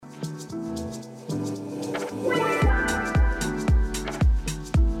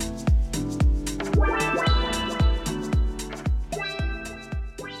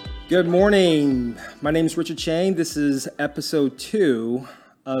Good morning. My name is Richard Cheng. This is episode 2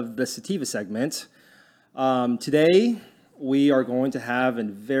 of the Sativa Segment. Today, we are going to have a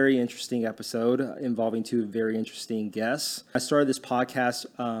very interesting episode involving 2 very interesting guests. I started this podcast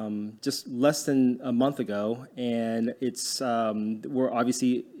just less than a month ago, and we're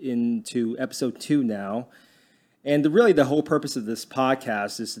obviously into episode 2 now. And really, the whole purpose of this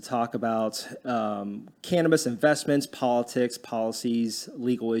podcast is to talk about cannabis investments, politics, policies,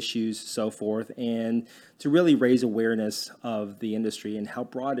 legal issues, so forth, and to really raise awareness of the industry and how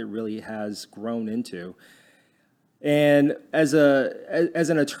broad it really has grown into. And as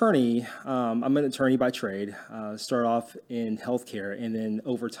an attorney, I'm an attorney by trade. Started off in healthcare, and then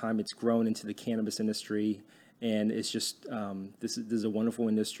over time, it's grown into the cannabis industry. And it's just this is a wonderful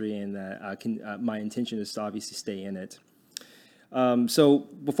industry, and my intention is to obviously stay in it. So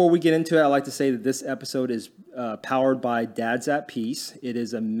before we get into it, I'd like to say that this episode is powered by Dads at Peace. It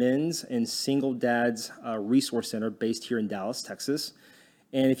is a men's and single dads resource center based here in Dallas, Texas.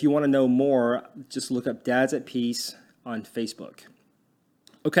 And if you want to know more, just look up Dads at Peace on Facebook.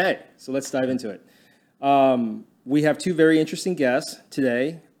 Okay, so let's dive into it. We have 2 very interesting guests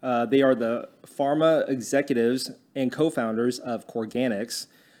today. They are the Pharma executives and co-founders of Corganics,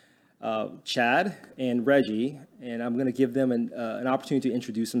 Chad and Reggie, and I'm going to give them an opportunity to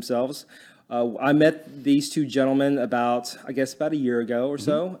introduce themselves. I met these 2 gentlemen about a year ago or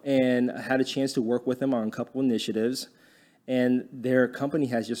so, and I had a chance to work with them on a couple initiatives, and their company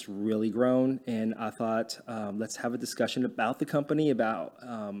has just really grown, and I thought, let's have a discussion about the company, about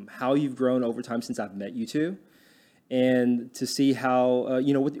how you've grown over time since I've met you 2. And to see how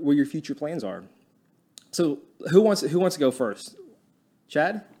what your future plans are. So who wants to go first?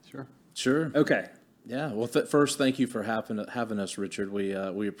 Chad? Sure. Okay. Yeah. Well, first, thank you for having us, Richard.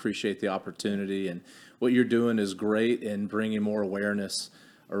 We appreciate the opportunity, and what you're doing is great in bringing more awareness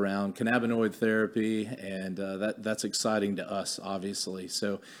around cannabinoid therapy, and that's exciting to us, obviously.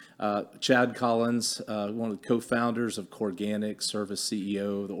 So, Chad Collins, one of the co-founders of Corganics, served as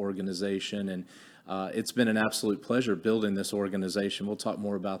CEO of the organization, and it's been an absolute pleasure building this organization. We'll talk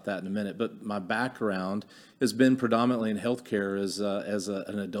more about that in a minute. But my background has been predominantly in healthcare as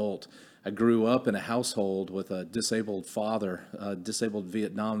an adult. I grew up in a household with a disabled father, a disabled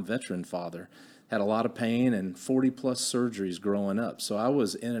Vietnam veteran father. Had a lot of pain and 40-plus surgeries growing up. So I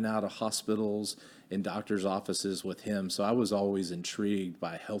was in and out of hospitals and doctors' offices with him. So I was always intrigued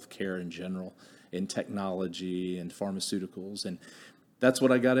by healthcare in general, in technology and pharmaceuticals. And that's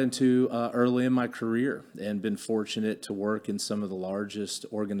what I got into early in my career, and been fortunate to work in some of the largest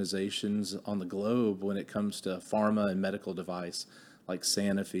organizations on the globe when it comes to pharma and medical device, like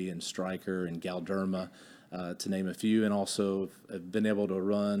Sanofi and Stryker and Galderma, to name a few, and also have been able to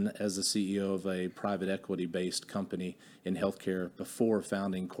run as the CEO of a private equity-based company in healthcare before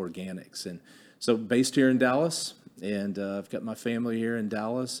founding Corganics. And so based here in Dallas, and I've got my family here in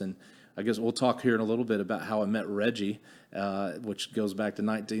Dallas, and I guess we'll talk here in a little bit about how I met Reggie, which goes back to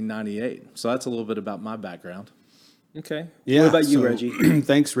 1998. So that's a little bit about my background. Okay. Yeah, what about you, Reggie?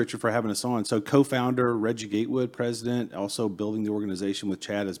 Thanks, Richard, for having us on. So co-founder, Reggie Gatewood, president, also building the organization with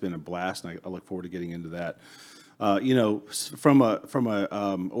Chad has been a blast, and I look forward to getting into that. From a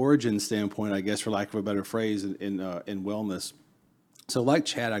origin standpoint, I guess, for lack of a better phrase, in wellness. So like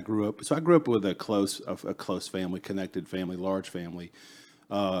Chad, I grew up with a close family, connected family, large family.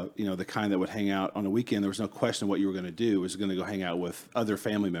 The kind that would hang out on a weekend. There was no question what you were going to do. It was going to go hang out with other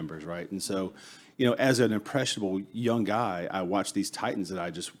family members, right? And so, as an impressionable young guy, I watched these titans that I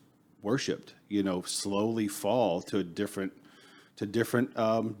just worshipped, slowly fall to different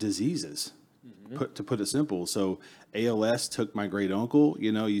diseases, to put it simple. So ALS took my great uncle.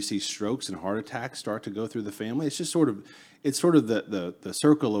 You see strokes and heart attacks start to go through the family. It's just sort of the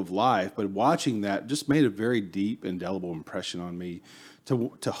circle of life. But watching that just made a very deep, indelible impression on me.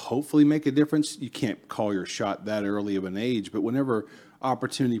 To hopefully make a difference. You can't call your shot that early of an age, but whenever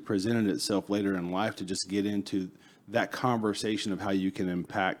opportunity presented itself later in life to just get into that conversation of how you can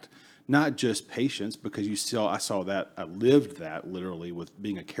impact not just patients, because I lived that literally with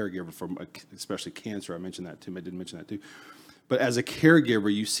being a caregiver for especially cancer. I mentioned that too. I didn't mention that too. But as a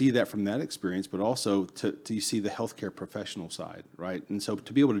caregiver, you see that from that experience, but also you see the healthcare professional side, right? And so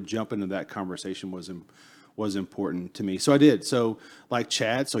to be able to jump into that conversation was important to me. So I did. So like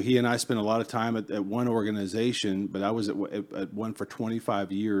Chad, so he and I spent a lot of time at one organization, but I was at one for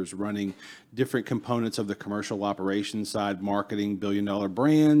 25 years running different components of the commercial operations side, marketing, billion-dollar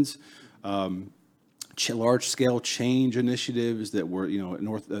brands, large-scale change initiatives that were,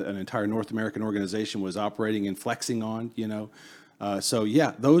 an entire North American organization was operating and flexing on, So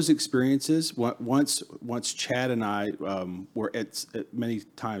yeah, those experiences. Once Chad and I were at many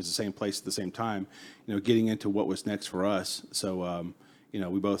times the same place at the same time, getting into what was next for us. So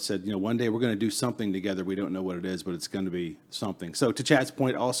we both said, one day we're going to do something together. We don't know what it is, but it's going to be something. So to Chad's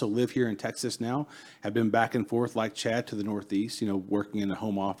point, also live here in Texas now. Have been back and forth like Chad to the Northeast. Working in the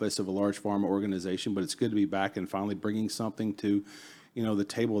home office of a large pharma organization. But it's good to be back and finally bringing something to, the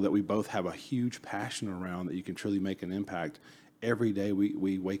table that we both have a huge passion around, that you can truly make an impact. Every day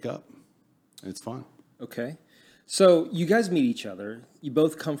we wake up. It's fun. Okay. So you guys meet each other. You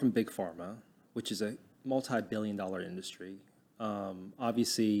both come from Big Pharma, which is a multi-billion-dollar industry.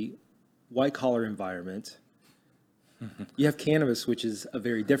 Obviously, white-collar environment. You have cannabis, which is a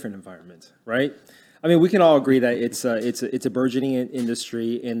very different environment, right? I mean, we can all agree that it's a burgeoning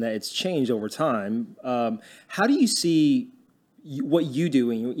industry and that it's changed over time. How do you see what you do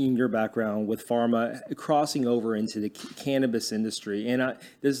in your background with pharma crossing over into the cannabis industry? And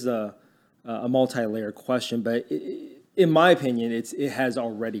this is a multi-layered question, but in my opinion, it has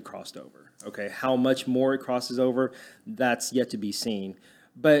already crossed over. Okay, how much more it crosses over, that's yet to be seen.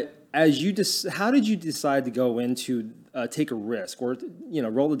 But how did you decide to go into take a risk or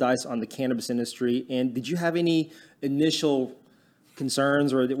roll the dice on the cannabis industry? And did you have any initial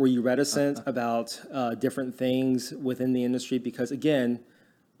concerns, or were you reticent about different things within the industry? Because again,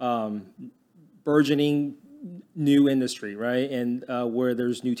 burgeoning new industry, right? And where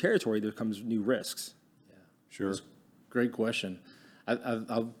there's new territory, there comes new risks. Yeah, sure. Great question.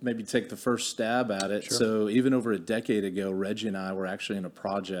 I'll maybe take the first stab at it. Sure. So even over a decade ago, Reggie and I were actually in a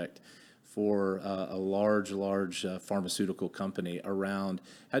project for a large pharmaceutical company around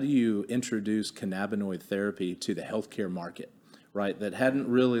how do you introduce cannabinoid therapy to the healthcare market, right? That hadn't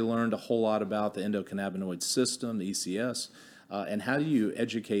really learned a whole lot about the endocannabinoid system, the ECS, and how do you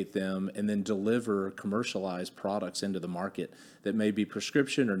educate them and then deliver commercialized products into the market that may be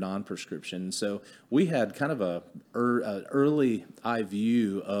prescription or non-prescription. So we had kind of a early eye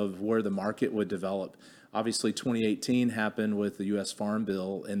view of where the market would develop. Obviously, 2018 happened with the U.S. Farm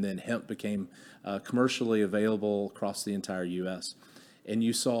Bill, and then hemp became commercially available across the entire U.S. And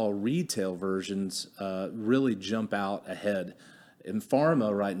you saw retail versions really jump out ahead. And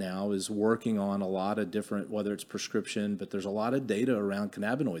pharma right now is working on a lot of different, whether it's prescription, but there's a lot of data around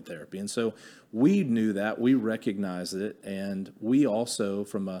cannabinoid therapy. And so we knew that, we recognized it, and we also,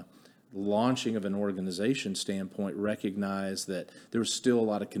 from a launching of an organization standpoint, recognized that there was still a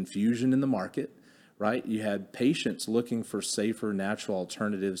lot of confusion in the market, right? You had patients looking for safer, natural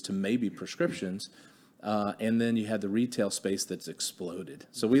alternatives to maybe prescriptions, and then you had the retail space that's exploded.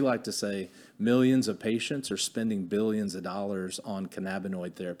 So we like to say millions of patients are spending billions of dollars on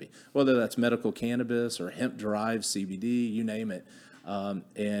cannabinoid therapy, whether that's medical cannabis or hemp-derived CBD, you name it.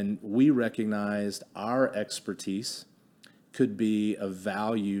 And we recognized our expertise could be of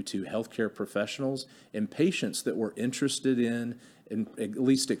value to healthcare professionals and patients that were interested in at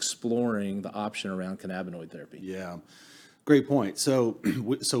least exploring the option around cannabinoid therapy. Yeah. Great point. So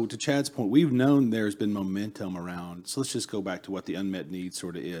to Chad's point, we've known there's been momentum around. So let's just go back to what the unmet need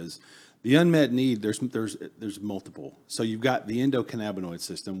sort of is. The unmet need, there's multiple. So you've got the endocannabinoid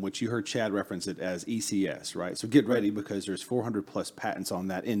system, which you heard Chad reference it as ECS, right? So get ready because there's 400 plus patents on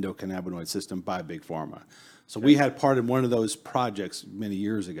that endocannabinoid system by Big Pharma. So we had part in one of those projects many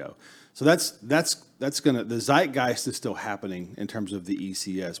years ago. So that's gonna, the zeitgeist is still happening in terms of the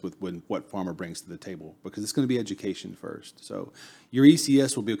ECS with what pharma brings to the table, because it's going to be education first. So your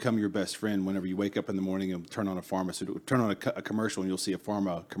ECS will become your best friend whenever you wake up in the morning and turn on a commercial, and you'll see a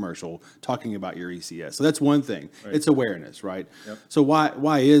pharma commercial talking about your ECS. So that's one thing. Right. It's awareness, right? Yep. So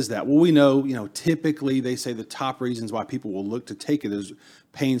why is that? Well, we know, typically they say the top reasons why people will look to take it is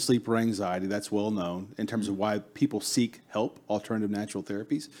pain, sleep, or anxiety. That's well known in terms of why people seek help, alternative natural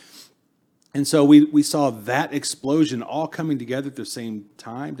therapies. And so we saw that explosion all coming together at the same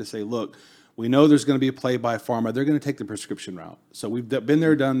time to say, look, we know there's going to be a play by pharma. They're going to take the prescription route. So we've been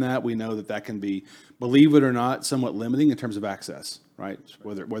there, done that. We know that can be, believe it or not, somewhat limiting in terms of access, right?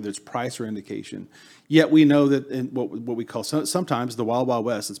 Whether it's price or indication. Yet we know that in what we call sometimes the wild, wild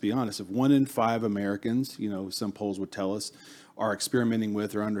west, let's be honest, if 1 in 5 Americans, some polls would tell us, are experimenting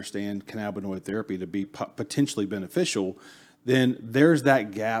with or understand cannabinoid therapy to be potentially beneficial, then there's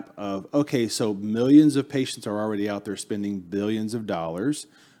that gap of, okay, so millions of patients are already out there spending billions of dollars.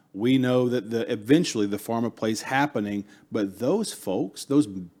 We know that eventually the pharma play's happening, but those folks, those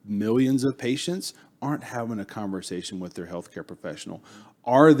millions of patients, aren't having a conversation with their healthcare professional.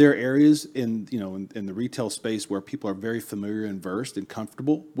 Are there areas in the retail space where people are very familiar and versed and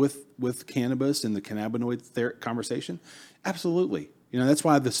comfortable with cannabis and the cannabinoid conversation? Absolutely. That's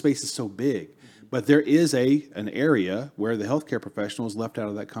why the space is so big. But there is an area where the healthcare professional is left out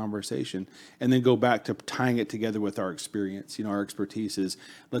of that conversation, and then go back to tying it together with our experience. Our expertise is,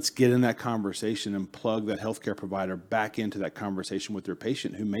 let's get in that conversation and plug that healthcare provider back into that conversation with their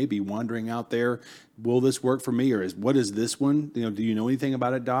patient who may be wondering out there, will this work for me, or what is this one? Do you know anything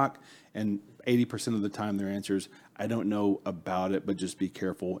about it, doc? And 80% of the time their answer is, I don't know about it, but just be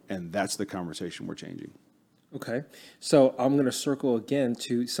careful. And that's the conversation we're changing. Okay. So I'm going to circle again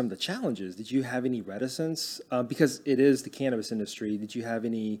to some of the challenges. Did you have any reticence? Because it is the cannabis industry. Did you have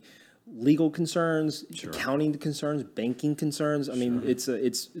any legal concerns, accounting concerns, banking concerns? I mean, it's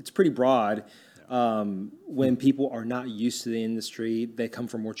pretty broad. When people are not used to the industry, they come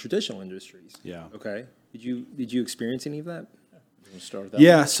from more traditional industries. Yeah. Okay. Did you experience any of that? Start with that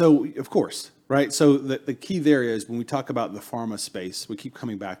Yeah. So of course, right. So the key there is when we talk about the pharma space, we keep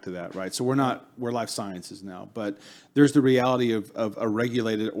coming back to that, right? So we're life sciences now, but there's the reality of a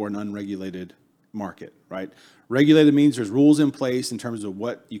regulated or an unregulated market, right? Regulated means there's rules in place in terms of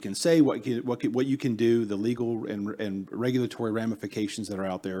what you can say, what you can do, the legal and regulatory ramifications that are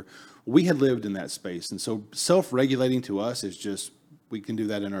out there. We had lived in that space, and so self-regulating to us is just, we can do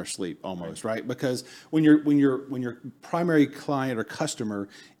that in our sleep almost, right? Because when your primary client or customer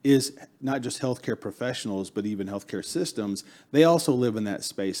is not just healthcare professionals, but even healthcare systems, they also live in that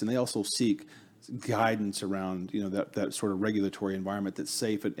space, and they also seek guidance around that sort of regulatory environment that's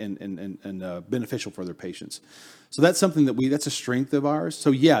safe and beneficial for their patients. So that's something that's a strength of ours.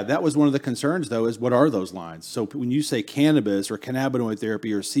 So yeah, that was one of the concerns though, is what are those lines? So when you say cannabis or cannabinoid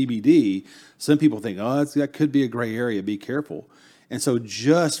therapy or CBD, some people think, oh, that could be a gray area, be careful. And so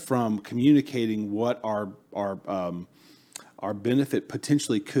just from communicating what our benefit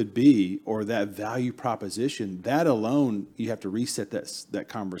potentially could be, or that value proposition, that alone, you have to reset that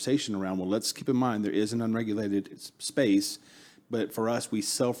conversation around, well, let's keep in mind there is an unregulated space, but for us, we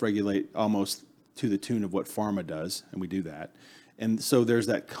self-regulate almost to the tune of what pharma does, and we do that. And so there's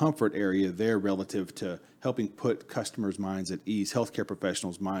that comfort area there relative to helping put customers' minds at ease, healthcare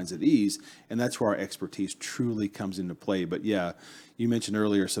professionals' minds at ease, and that's where our expertise truly comes into play. But yeah, you mentioned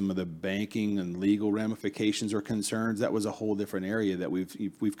earlier some of the banking and legal ramifications or concerns. That was a whole different area that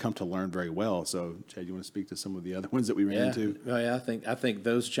we've come to learn very well. So, Chad, you want to speak to some of the other ones that we ran into? Yeah, I think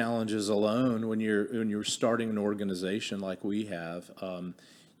those challenges alone, when you're starting an organization like we have.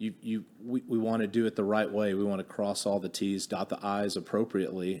 We want to do it the right way. We want to cross all the T's, dot the I's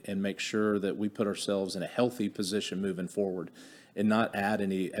appropriately, and make sure that we put ourselves in a healthy position moving forward and not add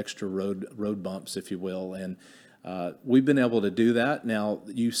any extra road bumps, if you will. And we've been able to do that. Now,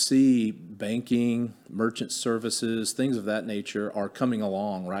 you see banking, merchant services, things of that nature are coming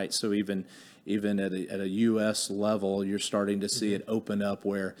along, right? So even at a U.S. level, you're starting to see it open up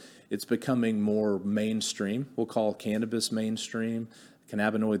where it's becoming more mainstream. We'll call cannabis mainstream.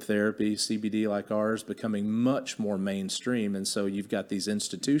 Cannabinoid therapy, CBD like ours, becoming much more mainstream. And so you've got these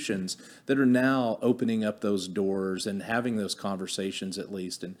institutions that are now opening up those doors and having those conversations at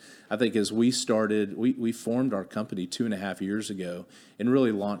least. And I think as we started, we formed our company 2.5 years ago and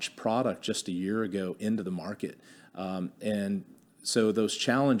really launched product just a year ago into the market. And so those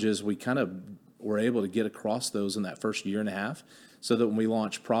challenges, we kind of were able to get across those in that first 1.5 years. So that when we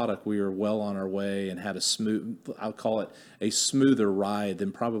launched product, we were well on our way and had I'll call it a smoother ride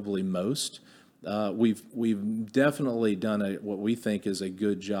than probably most. We've definitely done what we think is a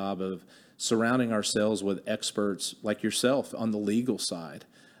good job of surrounding ourselves with experts like yourself on the legal side.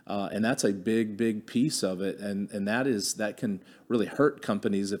 And that's a big piece of it. And that can really hurt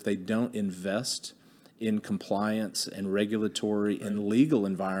companies if they don't invest in compliance and regulatory and legal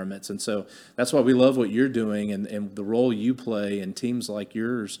environments. And so that's why we love what you're doing and the role you play in teams like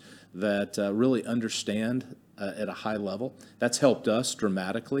yours that really understand at a high level. That's helped us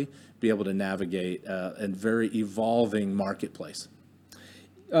dramatically be able to navigate a very evolving marketplace.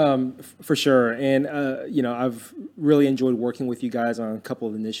 For sure. And, I've really enjoyed working with you guys on a couple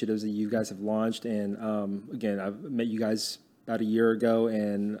of initiatives that you guys have launched. And again, I've met you guys about a year ago,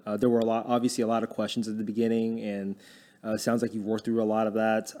 and there were obviously a lot of questions at the beginning, and sounds like you've worked through a lot of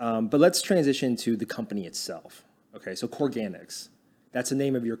that. But let's transition to the company itself. Okay, so Corganics, that's the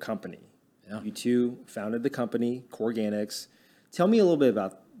name of your company. Yeah. You two founded the company, Corganics. Tell me a little bit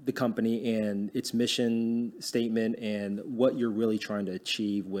about the company and its mission statement and what you're really trying to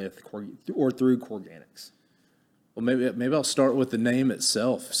achieve with through Corganics. Well, maybe I'll start with the name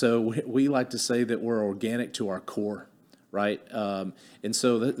itself. So we like to say that we're organic to our core. Right. And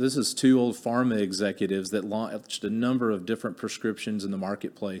so this is two old pharma executives that launched a number of different prescriptions in the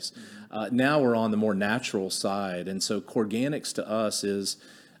marketplace. Now we're on the more natural side. And so Corganics to us is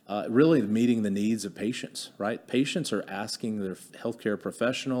really meeting the needs of patients, right? Patients are asking their healthcare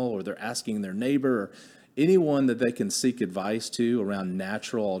professional, or they're asking their neighbor, or anyone that they can seek advice to around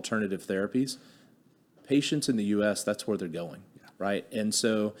natural alternative therapies. Patients in the U.S., that's where they're going, right? And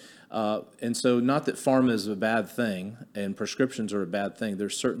so not that pharma is a bad thing and prescriptions are a bad thing.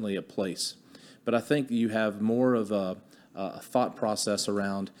 There's certainly a place. But I think you have more of a thought process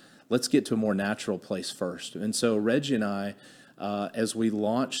around, let's get to a more natural place first. And so Reggie and I, as we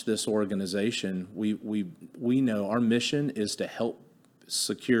launch this organization, we know our mission is to help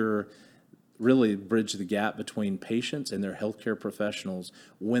secure, really bridge the gap between patients and their healthcare professionals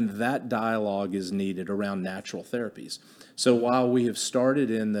when that dialogue is needed around natural therapies. So while we have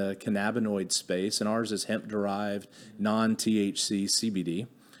started in the cannabinoid space, and ours is hemp-derived, non-THC CBD,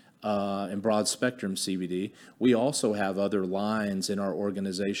 and broad spectrum CBD, we also have other lines in our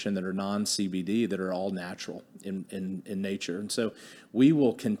organization that are non-CBD that are all natural in nature. And so we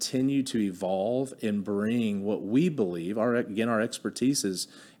will continue to evolve and bring what we believe, our expertise is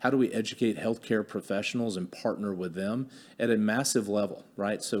how do we educate healthcare professionals and partner with them at a massive level,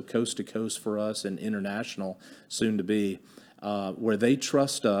 right? So coast to coast for us and international soon to be, where they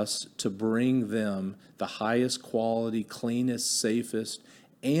trust us to bring them the highest quality, cleanest, safest,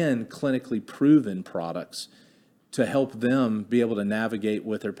 and clinically proven products to help them be able to navigate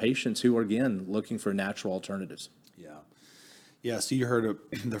with their patients who are, again, looking for natural alternatives. Yeah. So you heard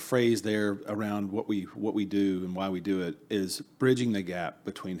the phrase there around what we do and why we do it is bridging the gap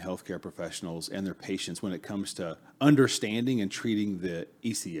between healthcare professionals and their patients when it comes to understanding and treating the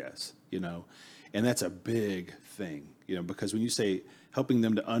ECS, and that's a big thing, because when you say helping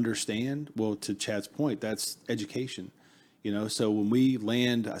them to understand, well, to Chad's point, that's education. So when we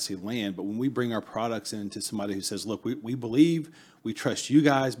I say land, but when we bring our products into somebody who says, look, we believe, we trust you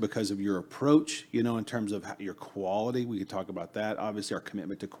guys because of your approach, in terms of your quality. We could talk about that. Obviously, our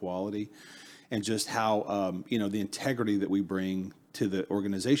commitment to quality and just how, the integrity that we bring to the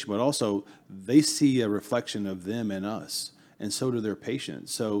organization, but also they see a reflection of them and us, and so do their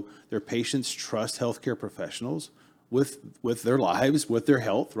patients. So their patients trust healthcare professionals with their lives, with their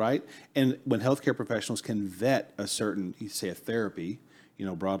health, right? And when healthcare professionals can vet a certain, a therapy,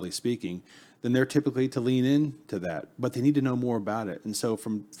 broadly speaking, then they're typically to lean into that. But they need to know more about it. And so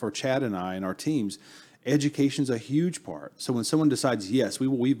for Chad and I and our teams, education's a huge part. So when someone decides, yes,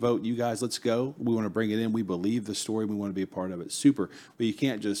 we vote you guys, let's go, we want to bring it in, we believe the story, we want to be a part of it, super. But you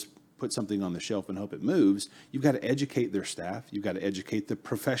can't just put something on the shelf and hope it moves. You've got to educate their staff. You've got to educate the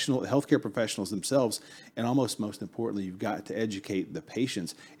healthcare professionals themselves. And almost most importantly, you've got to educate the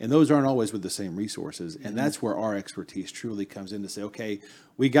patients. And those aren't always with the same resources. And that's where our expertise truly comes in to say, okay,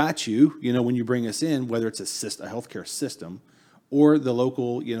 we got you, when you bring us in, whether it's a healthcare system or the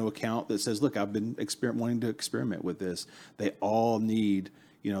local, account that says, look, I've been wanting to experiment with this. They all need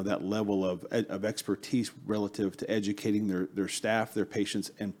that level of expertise relative to educating their staff, their patients,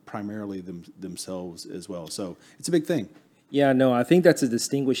 and primarily themselves as well. So it's a big thing. Yeah, no, I think that's a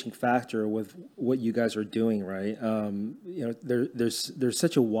distinguishing factor with what you guys are doing, right? There's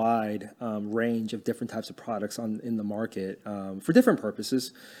such a wide range of different types of products in the market for different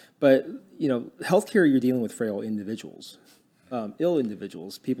purposes, but healthcare, you're dealing with frail individuals, ill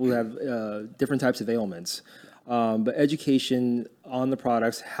individuals, people who have different types of ailments. But education on the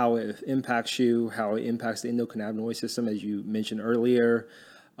products, how it impacts you, how it impacts the endocannabinoid system, as you mentioned earlier.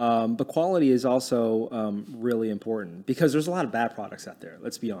 But quality is also really important because there's a lot of bad products out there.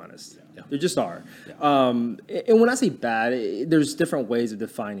 Let's be honest. Yeah. There just are. Yeah. And when I say bad, there's different ways of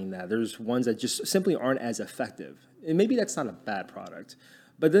defining that. There's ones that just simply aren't as effective. And maybe that's not a bad product.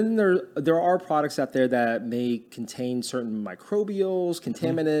 But then there are products out there that may contain certain microbials,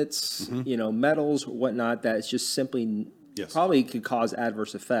 contaminants, metals, whatnot, that it's just simply probably could cause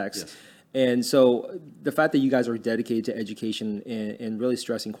adverse effects. Yes. And so the fact that you guys are dedicated to education and really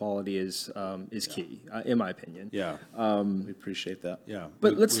stressing quality is key, in my opinion. Yeah, we appreciate that. Yeah,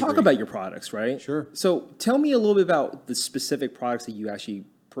 but let's talk about your products, right? Sure. So tell me a little bit about the specific products that you actually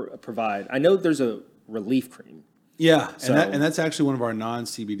provide. I know there's a relief cream. Yeah, and that's actually one of our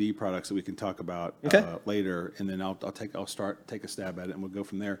non-CBD products that we can talk about later, and then I'll take a stab at it, and we'll go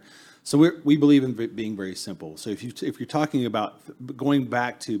from there. So we believe in being very simple. So if you're talking about going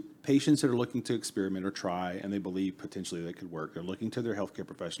back to patients that are looking to experiment or try, and they believe potentially they could work, they're looking to their healthcare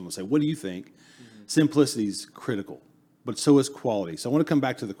professional and say, "What do you think?" Mm-hmm. Simplicity is critical, but so is quality. So I want to come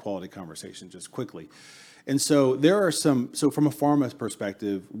back to the quality conversation just quickly. And so there are so from a pharma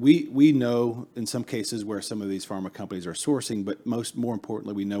perspective, we know in some cases where some of these pharma companies are sourcing, but more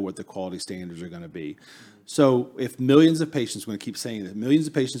importantly, we know what the quality standards are going to be. So if millions of patients, I'm going to keep saying that, millions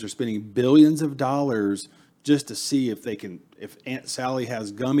of patients are spending billions of dollars just to see if Aunt Sally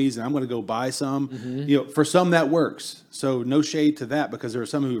has gummies and I'm going to go buy some. For some that works. So no shade to that, because there are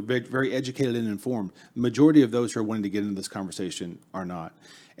some who are very, very educated and informed. The majority of those who are wanting to get into this conversation are not.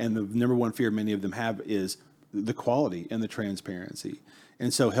 And the number one fear many of them have is the quality and the transparency.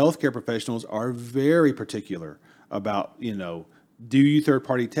 And so healthcare professionals are very particular about, do you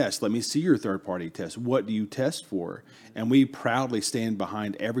third-party test? Let me see your third-party test. What do you test for? And we proudly stand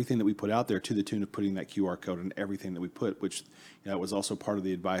behind everything that we put out there, to the tune of putting that QR code on everything that we put, which was also part of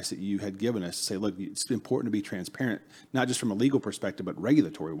the advice that you had given us to say, look, it's important to be transparent, not just from a legal perspective, but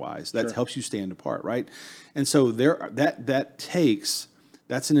regulatory-wise. That helps you stand apart, right? And so that's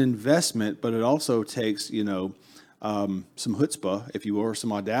an investment, but it also takes, some chutzpah, if you will, or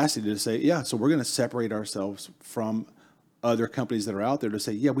some audacity to say, so we're going to separate ourselves from other companies that are out there to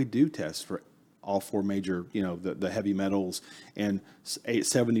say, we do test for all four major, the heavy metals and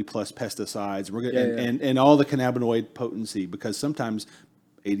 70 plus pesticides. We're gonna, and all the cannabinoid potency, because sometimes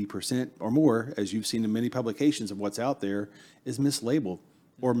 80% or more, as you've seen in many publications of what's out there, is mislabeled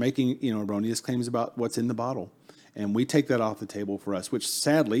or making, erroneous claims about what's in the bottle. And we take that off the table for us, which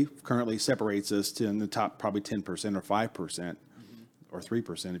sadly currently separates us to in the top probably 10% or 5%. Or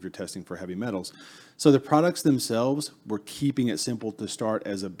 3% if you're testing for heavy metals. So the products themselves, we're keeping it simple to start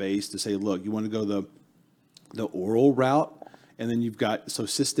as a base to say, look, you want to go the oral route, and then you've got,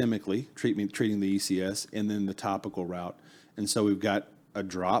 systemically treating the ECS, and then the topical route. And so we've got a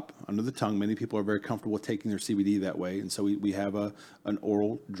drop under the tongue. Many people are very comfortable with taking their CBD that way. And so we have an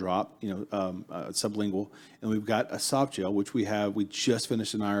oral drop, sublingual. And we've got a soft gel, which we just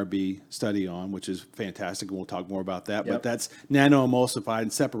finished an IRB study on, which is fantastic. And we'll talk more about that. But that's nano-emulsified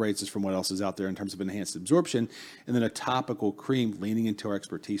and separates us from what else is out there in terms of enhanced absorption. And then a topical cream, leaning into our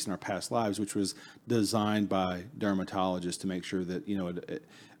expertise in our past lives, which was designed by dermatologists to make sure that,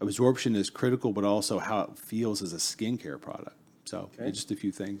 absorption is critical, but also how it feels as a skincare product. So just a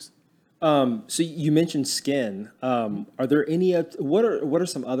few things. So you mentioned skin. Are there any? What are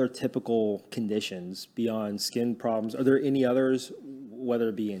some other typical conditions beyond skin problems? Are there any others, whether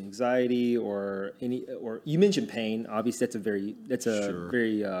it be anxiety or any? Or you mentioned pain. Obviously, that's a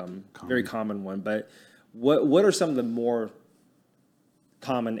very common one. But what are some of the more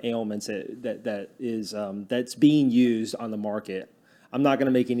common ailments that's being used on the market? I'm not going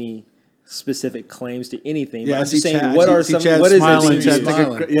to make any specific claims to anything. But I'm just saying, Chad, what are some? What is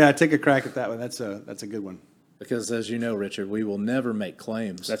it? Take a crack at that one. That's a good one. Because as you know, Richard, we will never make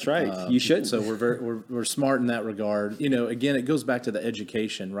claims. That's right. You shouldn't. So we're smart in that regard. Again, it goes back to the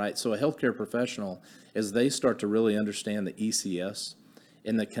education, right? So a healthcare professional, as they start to really understand the ECS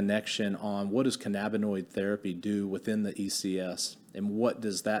and the connection on what does cannabinoid therapy do within the ECS and what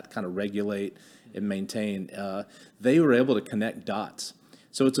does that kind of regulate and maintain, they were able to connect dots.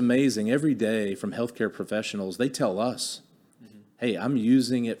 So it's amazing. Every day from healthcare professionals, they tell us, hey, I'm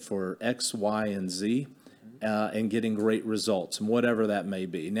using it for X, Y, and Z and getting great results, and whatever that may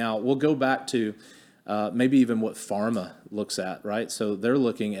be. Now, we'll go back to maybe even what Pharma looks at, right? So they're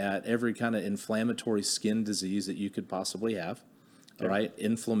looking at every kind of inflammatory skin disease that you could possibly have, right?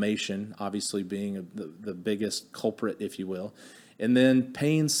 Inflammation, obviously being the biggest culprit, if you will. And then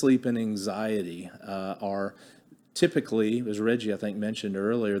pain, sleep, and anxiety are typically, as Reggie, I think, mentioned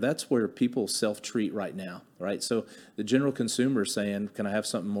earlier, that's where people self-treat right now, right? So the general consumer is saying, can I have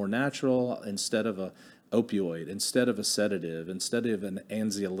something more natural instead of a opioid, instead of a sedative, instead of an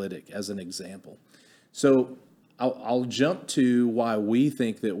anxiolytic, as an example. So I'll jump to why we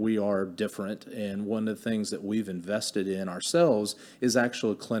think that we are different, and one of the things that we've invested in ourselves is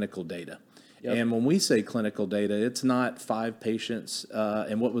actual clinical data. Yep. And when we say clinical data, it's not 5 patients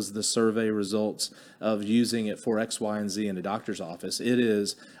and what was the survey results of using it for X, Y, and Z in a doctor's office. It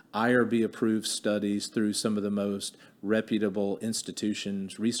is IRB-approved studies through some of the most reputable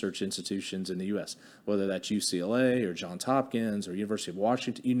institutions, research institutions in the U.S., whether that's UCLA or Johns Hopkins or University of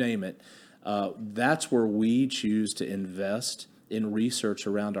Washington, you name it. That's where we choose to invest in research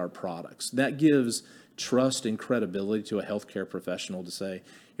around our products. That gives trust and credibility to a healthcare professional to say,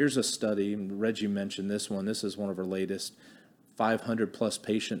 here's a study, and Reggie mentioned this one. This is one of our latest 500-plus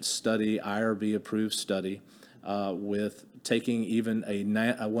patient study, IRB-approved study, with taking even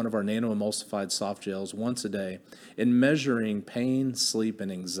one of our nano-emulsified soft gels once a day and measuring pain, sleep,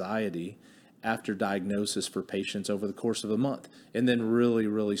 and anxiety after diagnosis for patients over the course of a month, and then really,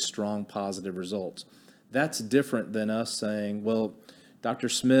 really strong positive results. That's different than us saying, well, Dr.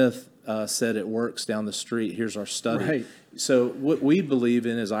 Smith said it works down the street. Here's our study. Right. So what we believe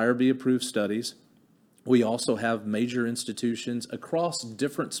in is IRB-approved studies We also have major institutions across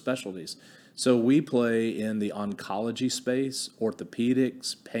different specialties. So we play in the oncology space,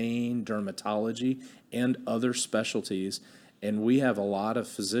 orthopedics, pain, dermatology, and other specialties. And we have a lot of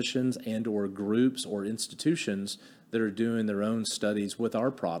physicians and or groups or institutions that are doing their own studies with our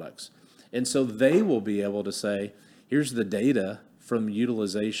products. And so they will be able to say, here's the data from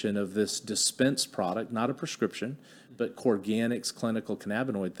utilization of this dispensed product, not a prescription, but Corganics clinical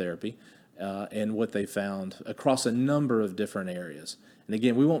cannabinoid therapy, and what they found across a number of different areas. And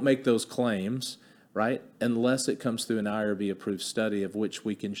again, we won't make those claims, right, unless it comes through an IRB-approved study of which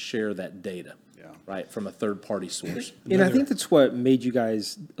we can share that data, right, from a third-party source. And I think that's what made you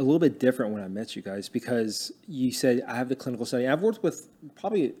guys a little bit different when I met you guys, because you said, I have the clinical study. I've worked with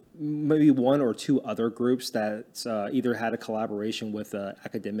probably maybe one or two other groups that either had a collaboration with an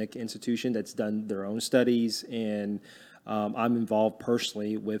academic institution that's done their own studies, and I'm involved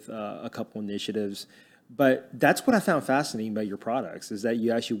personally with a couple initiatives. But that's what I found fascinating about your products, is that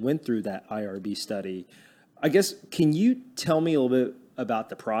you actually went through that IRB study. I guess, can you tell me a little bit about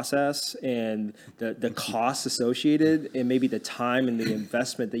the process and the costs associated, and maybe the time and the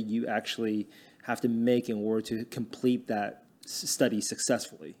investment that you actually have to make in order to complete that study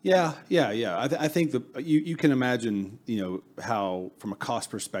successfully? Yeah. I think you can imagine, how from a cost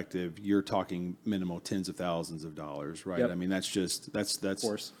perspective, you're talking minimal tens of thousands of dollars, right? Yep. I mean, that's Of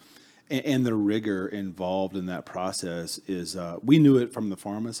course. And the rigor involved in that process is, we knew it from the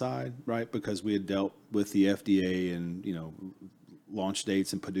pharma side, right? Because we had dealt with the FDA and, launch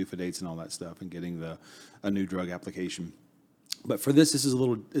dates and PDUFA dates and all that stuff, and getting a new drug application. But for this is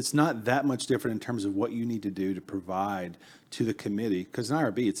it's not that much different in terms of what you need to do to provide to the committee, because an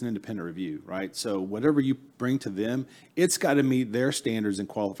IRB, it's an independent review, right? So whatever you bring to them, it's got to meet their standards and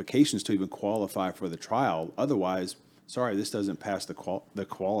qualifications to even qualify for the trial. Otherwise, sorry, this doesn't pass the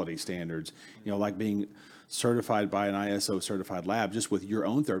quality standards. Like being certified by an ISO certified lab, just with your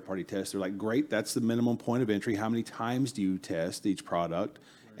own third-party test. They're like, great, that's the minimum point of entry. How many times do you test each product?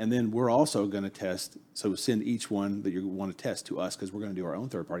 And then we're also going to test, so send each one that you want to test to us, because we're going to do our own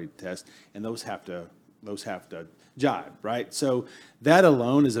third-party test, and those have to jibe, right? So that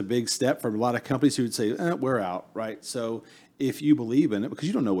alone is a big step for a lot of companies who would say, we're out, right? So if you believe in it, because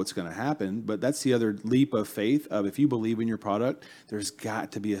you don't know what's going to happen, but that's the other leap of faith of, if you believe in your product, there's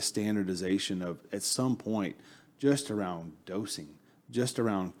got to be a standardization of, at some point, just around dosing, just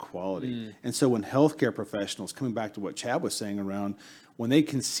around quality. And so when healthcare professionals, coming back to what Chad was saying around, when they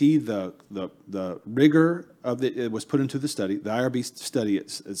can see the rigor of it was put into the study, the IRB study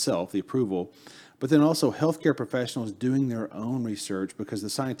itself, the approval, but then also healthcare professionals doing their own research, because the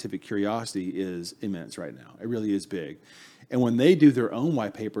scientific curiosity is immense right now. It really is big. And when they do their own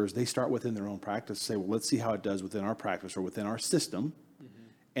white papers, they start within their own practice, say, well, let's see how it does within our practice or within our system.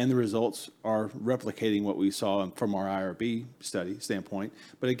 And the results are replicating what we saw from our IRB study standpoint.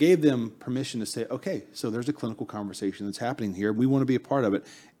 But it gave them permission to say, okay, so there's a clinical conversation that's happening here. We want to be a part of it.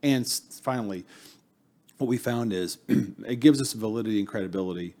 And finally, what we found is it gives us validity and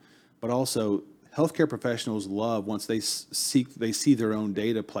credibility, but also healthcare professionals love once they see their own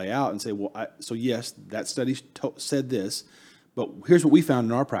data play out and say, well, so yes, that study said this, but here's what we found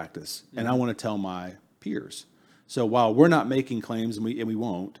in our practice, and I want to tell my peers. So while we're not making claims, and we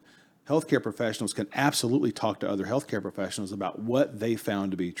won't, healthcare professionals can absolutely talk to other healthcare professionals about what they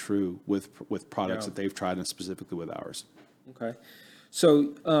found to be true with products that they've tried, and specifically with ours. Okay.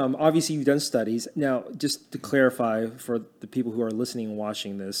 So obviously you've done studies. Now, just to clarify for the people who are listening and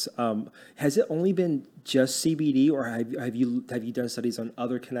watching this, has it only been just CBD, or have you done studies on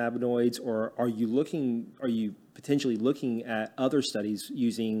other cannabinoids, or are you potentially looking at other studies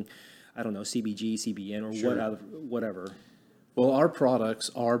using, I don't know, CBG, CBN, or whatever? Well, our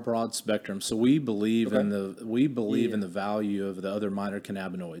products are broad spectrum, so we believe in the value of the other minor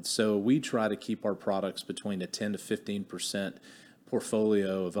cannabinoids. So we try to keep our products between a 10 to 15%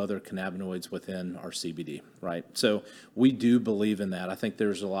 portfolio of other cannabinoids within our CBD, right? So we do believe in that. I think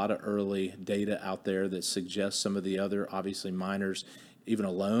there's a lot of early data out there that suggests some of the other, obviously, minors, even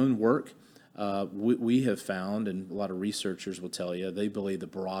alone, work. We have found, and a lot of researchers will tell you, they believe the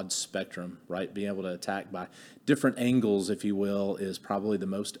broad spectrum, right, being able to attack by different angles, if you will, is probably the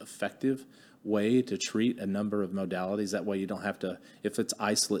most effective way to treat a number of modalities. That way you don't have to, if it's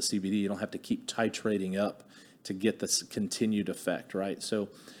isolate CBD, you don't have to keep titrating up to get this continued effect, right? So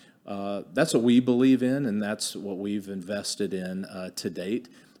that's what we believe in, and that's what we've invested in to date.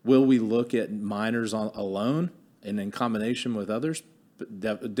 Will we look at minors alone and in combination with others?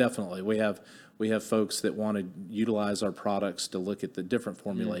 Definitely. We have folks that want to utilize our products to look at the different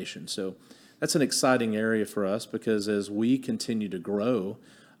formulations. So that's an exciting area for us, because as we continue to grow,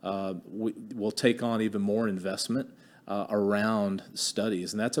 we'll take on even more investment around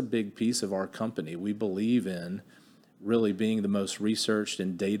studies. And that's a big piece of our company. We believe in really being the most researched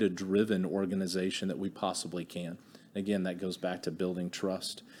and data-driven organization that we possibly can. Again, that goes back to building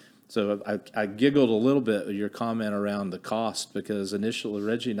trust. So I giggled a little bit at your comment around the cost, because initially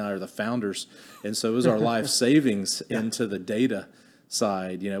Reggie and I are the founders, and so is our life savings into the data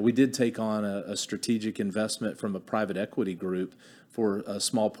side. We did take on a strategic investment from a private equity group for a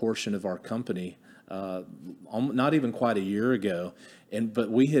small portion of our company, not even quite a year ago. But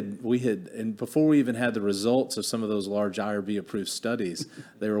we had, and before we even had the results of some of those large IRB approved studies,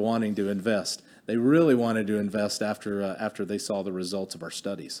 they were wanting to invest. They really wanted to invest after they saw the results of our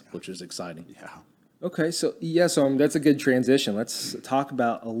studies, which is exciting. Yeah. Okay, so that's a good transition. Let's talk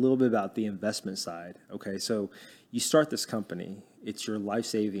a little bit about the investment side. Okay, so you start this company. It's your life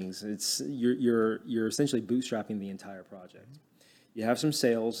savings. It's you're essentially bootstrapping the entire project. You have some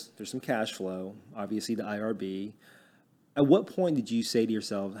sales. There's some cash flow. Obviously, the IRB. At what point did you say to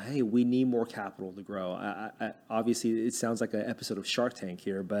yourself, "Hey, we need more capital to grow"? Obviously, it sounds like an episode of Shark Tank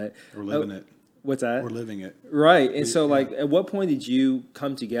here, but we're living it. What's that? We're living it. Right. And so, at what point did you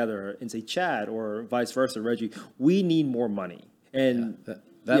come together and say, Chad, or vice versa, Reggie, we need more money? And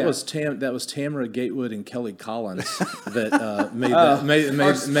that was Tamara Gatewood and Kelly Collins that made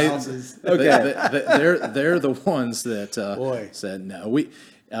they're the ones that said no. We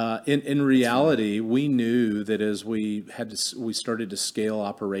in reality, we knew that as we started to scale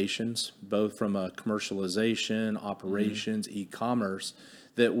operations, both from a commercialization, operations, e-commerce,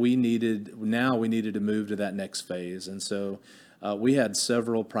 that we needed to move to that next phase. And so we had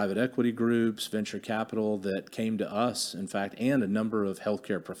several private equity groups, venture capital that came to us, in fact, and a number of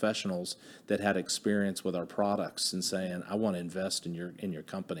healthcare professionals that had experience with our products and saying, I want to invest in your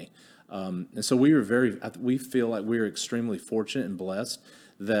company. And so we feel like we were extremely fortunate and blessed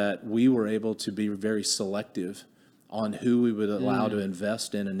that we were able to be very selective on who we would allow to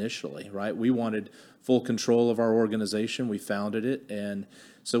invest in initially, right? We wanted full control of our organization. We founded it, and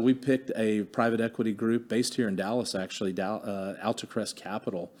so we picked a private equity group based here in Dallas, actually, Altacrest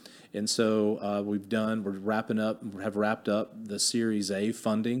Capital. And so have wrapped up the Series A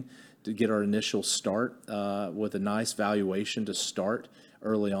funding to get our initial start with a nice valuation to start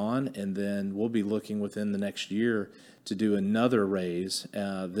early on, and then we'll be looking within the next year to do another raise.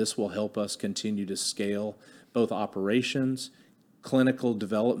 This will help us continue to scale both operations, clinical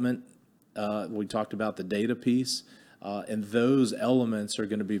development. We talked about the data piece, and those elements are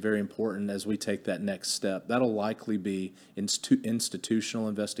going to be very important as we take that next step. That'll likely be institutional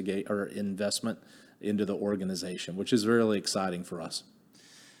investment into the organization, which is really exciting for us.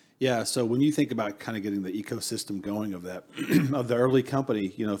 Yeah, so when you think about kind of getting the ecosystem going of that of the early company,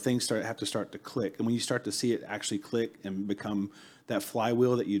 things have to start to click, and when you start to see it actually click and become that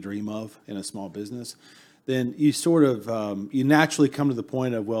flywheel that you dream of in a small business, then you sort of you naturally come to the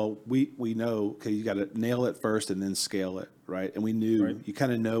point of, well, we know, okay, you got to nail it first and then scale it, right? And we knew you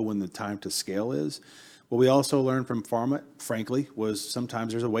kind of know when the time to scale is. What we also learned from Pharma, frankly, was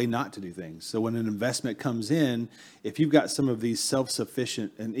sometimes there's a way not to do things. So when an investment comes in, if you've got some of these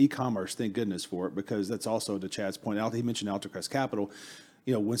self-sufficient, and e-commerce, thank goodness for it, because that's also, to Chad's point, he mentioned Altacrest Capital.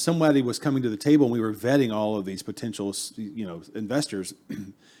 When somebody was coming to the table and we were vetting all of these potential, investors,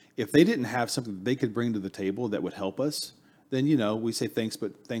 if they didn't have something that they could bring to the table that would help us, then, we say thanks,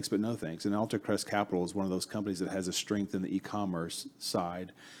 but no thanks. And Altacrest Capital is one of those companies that has a strength in the e-commerce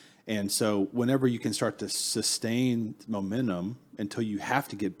side. And so whenever you can start to sustain momentum until you have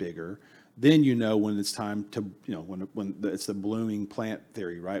to get bigger, then when it's time to, when it's the blooming plant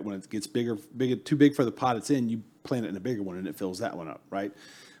theory, right? When it gets bigger, too big for the pot it's in, you plant it in a bigger one and it fills that one up, right?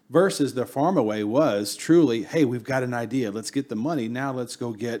 Versus the Pharma way was truly, hey, we've got an idea. Let's get the money. Now let's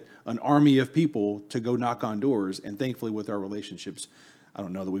go get an army of people to go knock on doors. And thankfully with our relationships, I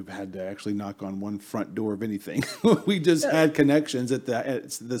don't know that we've had to actually knock on one front door of anything. We just had connections at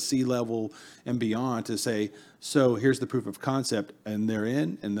the C-level and beyond to say, so here's the proof of concept, and they're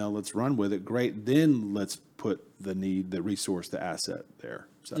in, and now let's run with it. Great. Then let's put the resource, the asset there.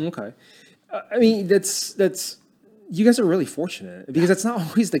 So. Okay. I mean, that's you guys are really fortunate because that's not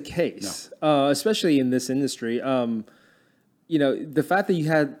always the case, especially in this industry. The fact that you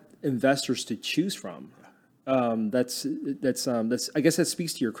had investors to choose from. That's I guess that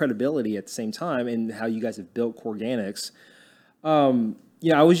speaks to your credibility at the same time and how you guys have built Corganics.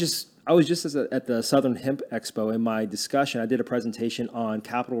 I was just at the Southern Hemp Expo in my discussion. I did a presentation on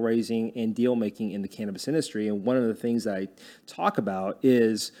capital raising and deal making in the cannabis industry, and one of the things that I talk about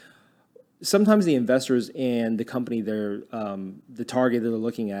is sometimes the investors and the company the target that they're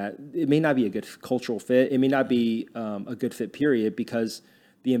looking at, it may not be a good cultural fit. It may not be a good fit, period, because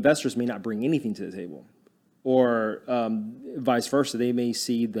the investors may not bring anything to the table. Or vice versa, they may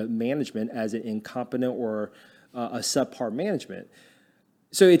see the management as an incompetent or a subpar management.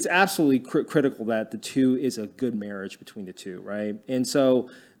 So it's absolutely critical that the two is a good marriage between the two, right? And so,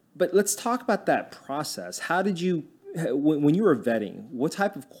 but let's talk about that process. How did you, when you were vetting, what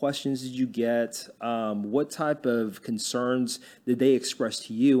type of questions did you get? What type of concerns did they express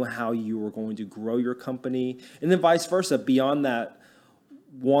to you, how you were going to grow your company? And then vice versa, beyond that,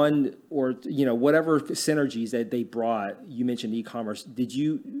 one or whatever synergies that they brought, you mentioned e-commerce, did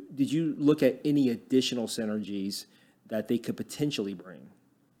you look at any additional synergies that they could potentially bring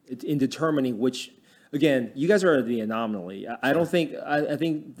in determining which, again, you guys are the anomaly. I don't think, I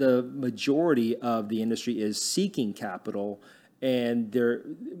think the majority of the industry is seeking capital, and they're,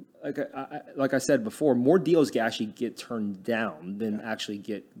 like I said before, more deals can actually get turned down than actually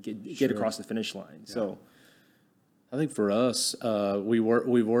get across the finish line. Yeah. So I think for us, we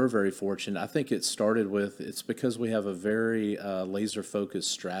were very fortunate. I think it started with, it's because we have a very laser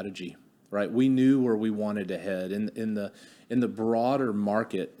focused strategy, right? We knew where we wanted to head. In the broader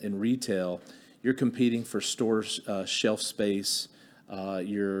market in retail, you're competing for store shelf space.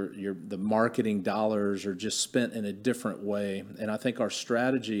 The marketing dollars are just spent in a different way. And I think our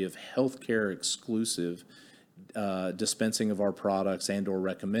strategy of healthcare exclusive dispensing of our products and or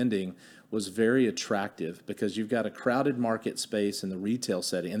recommending was very attractive, because you've got a crowded market space in the retail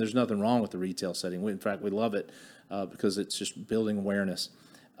setting, and there's nothing wrong with the retail setting. In fact, we love it because it's just building awareness.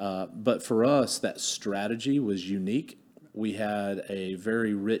 But for us, that strategy was unique. We had a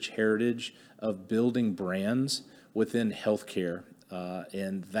very rich heritage of building brands within healthcare,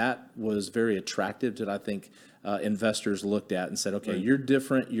 and that was very attractive that I think investors looked at and said, okay, right, you're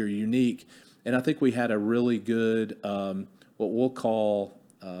different, you're unique. And I think we had a really good, what we'll call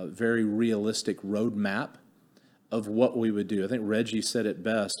very realistic roadmap of what we would do. I think Reggie said it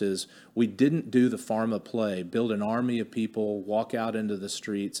best, is we didn't do the pharma play, build an army of people, walk out into the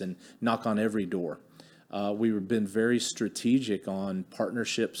streets and knock on every door. We've been very strategic on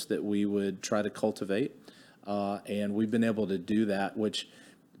partnerships that we would try to cultivate, and we've been able to do that, which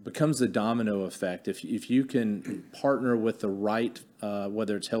becomes the domino effect. If you can partner with the right,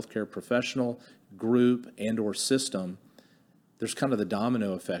 whether it's healthcare professional, group, and or system, there's kind of the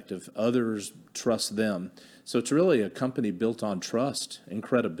domino effect of others trust them. So it's really a company built on trust and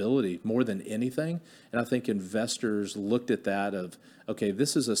credibility more than anything. And I think investors looked at that of, okay,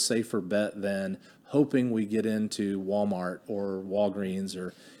 this is a safer bet than hoping we get into Walmart or Walgreens,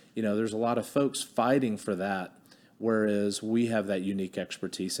 or, there's a lot of folks fighting for that, whereas we have that unique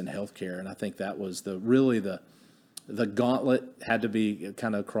expertise in healthcare. And I think that was the gauntlet had to be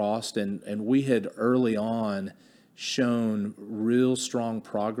kind of crossed. And we had early on shown real strong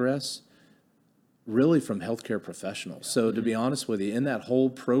progress really from healthcare professionals. So to be honest with you, in that whole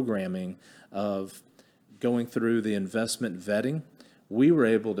programming of going through the investment vetting, we were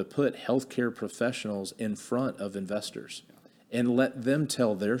able to put healthcare professionals in front of investors and let them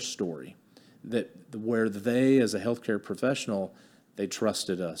tell their story, that where they, as a healthcare professional, they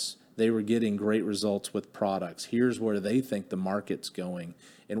trusted us. They were getting great results with products. Here's where they think the market's going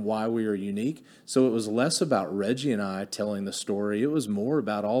and why we are unique. So it was less about Reggie and I telling the story. It was more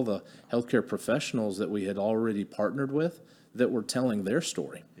about all the healthcare professionals that we had already partnered with that were telling their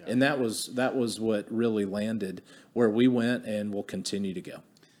story. Yeah. And that was what really landed where we went and will continue to go.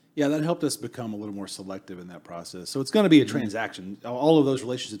 Yeah, that helped us become a little more selective in that process. So it's going to be a transaction. All of those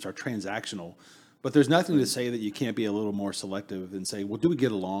relationships are transactional. But there's nothing to say that you can't be a little more selective and say, well, do we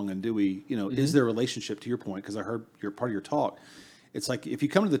get along, and do we, is there a relationship, to your point? Because I heard part of your talk. It's like if you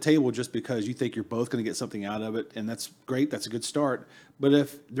come to the table just because you think you're both going to get something out of it, and that's great, that's a good start. But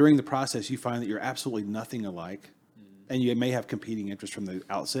if during the process you find that you're absolutely nothing alike, and you may have competing interests from the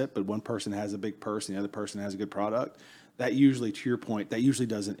outset, but one person has a big purse and the other person has a good product, that usually, to your point, that usually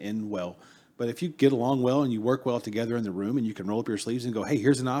doesn't end well. But if you get along well and you work well together in the room, and you can roll up your sleeves and go, hey,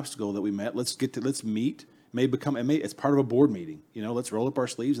 here's an obstacle that we met. Let's meet. It's part of a board meeting. Let's roll up our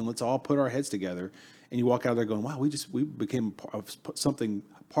sleeves and let's all put our heads together. And you walk out there going, wow, we became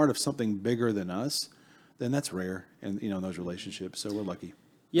part of something bigger than us. Then that's rare, and in those relationships. So we're lucky.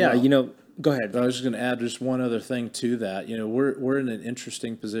 Yeah, go ahead. I was just going to add just one other thing to that. We're in an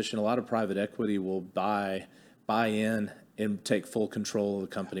interesting position. A lot of private equity will buy in and take full control of the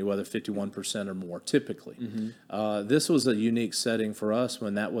company, whether 51% or more, typically. Mm-hmm. This was a unique setting for us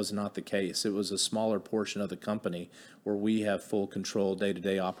when that was not the case. It was a smaller portion of the company where we have full control,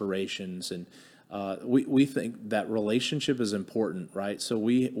 day-to-day operations, and we think that relationship is important, right? So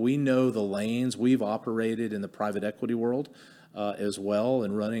we know the lanes. We've operated in the private equity world as well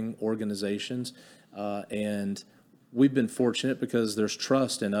and running organizations, and we've been fortunate because there's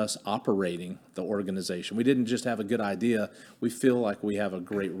trust in us operating the organization. We didn't just have a good idea. We feel like we have a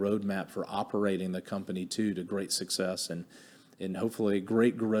great roadmap for operating the company to great success and hopefully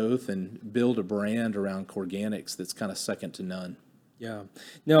great growth, and build a brand around Corganics that's kind of second to none. Yeah.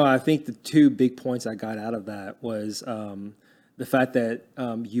 No, I think the two big points I got out of that was the fact that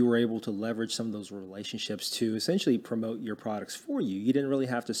you were able to leverage some of those relationships to essentially promote your products for you. You didn't really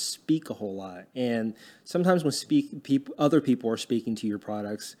have to speak a whole lot. And sometimes when other people are speaking to your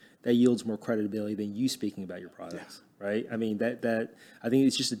products, that yields more credibility than you speaking about your products, right? I mean, that I think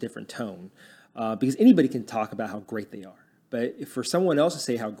it's just a different tone because anybody can talk about how great they are. But if for someone else to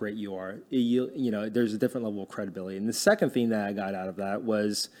say how great you are, there's a different level of credibility. And the second thing that I got out of that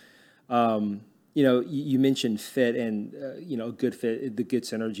was, you mentioned fit and, good fit, the good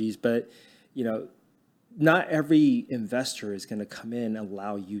synergies, but, not every investor is going to come in and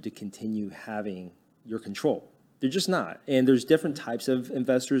allow you to continue having your control. They're just not. And there's different types of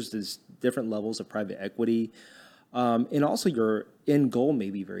investors. There's different levels of private equity. And also your end goal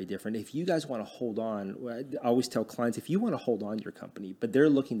may be very different. If you guys want to hold on, I always tell clients, if you want to hold on to your company, but they're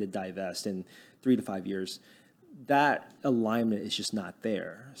looking to divest in 3 to 5 years, that alignment is just not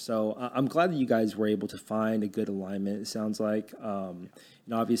there. So I'm glad that you guys were able to find a good alignment. It sounds like,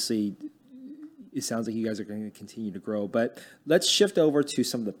 obviously, it sounds like you guys are going to continue to grow. But let's shift over to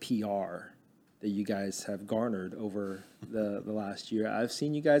some of the PR that you guys have garnered over the last year. I've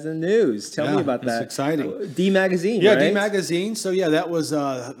seen you guys in the news. Tell me about that. It's exciting. D Magazine, yeah, right? D Magazine. So that was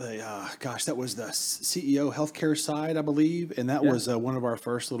that was the CEO healthcare side, I believe, and that was one of our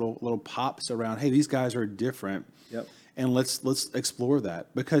first little pops around. Hey, these guys are different. Yep. And let's explore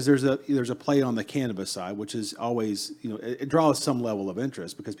that, because there's a play on the cannabis side, which is always, it draws some level of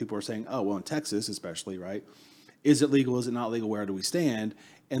interest, because people are saying, oh, well, in Texas especially, right? Is it legal? Is it not legal? Where do we stand?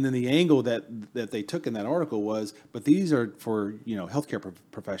 And then the angle that they took in that article was, but these are for healthcare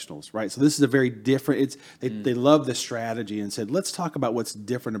professionals, right? So this is a very different. They love the strategy and said, let's talk about what's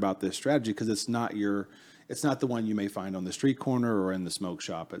different about this strategy, because it's not the one you may find on the street corner or in the smoke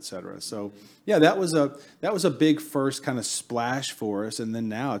shop, et cetera. So that was a big first kind of splash for us, and then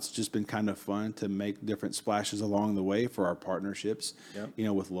now it's just been kind of fun to make different splashes along the way for our partnerships,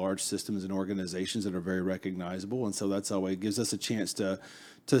 with large systems and organizations that are very recognizable, and so that's always gives us a chance to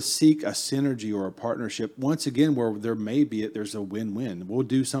seek a synergy or a partnership once again where there's a win-win. We'll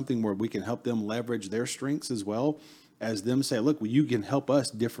do something where we can help them leverage their strengths as well as them say, look, well, you can help us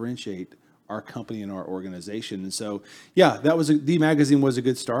differentiate our company and our organization. And so, D Magazine was a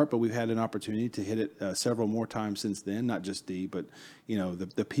good start, but we've had an opportunity to hit it several more times since then, not just D, but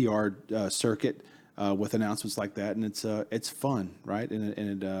the PR circuit with announcements like that, and it's fun, right?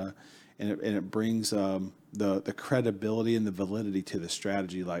 And it brings the credibility and the validity to the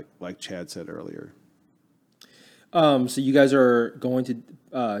strategy, like Chad said earlier. So you guys are going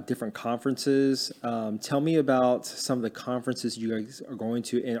to different conferences. Tell me about some of the conferences you guys are going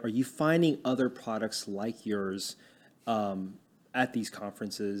to, and are you finding other products like yours at these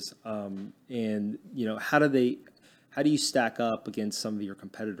conferences? And how do you stack up against some of your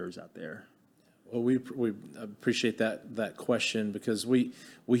competitors out there? Well, we appreciate that question, because we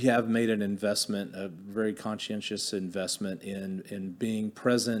have made an investment, a very conscientious investment in being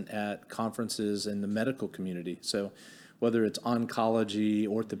present at conferences in the medical community. So whether it's oncology,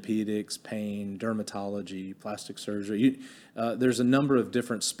 orthopedics, pain, dermatology, plastic surgery, there's a number of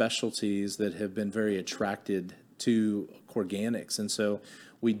different specialties that have been very attracted to Corganics. And so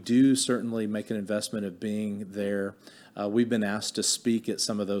we do certainly make an investment of being there. We've been asked to speak at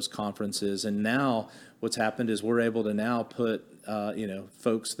some of those conferences, and now what's happened is we're able to now put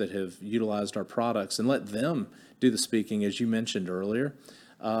folks that have utilized our products and let them do the speaking, as you mentioned earlier.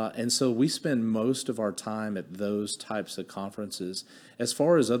 And so we spend most of our time at those types of conferences. As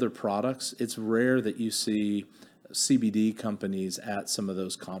far as other products, it's rare that you see CBD companies at some of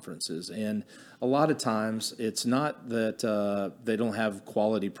those conferences. And a lot of times it's not that they don't have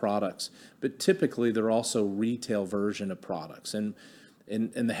quality products, but typically they're also retail version of products. And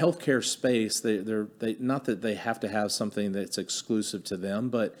in the healthcare space, they not that they have to have something that's exclusive to them,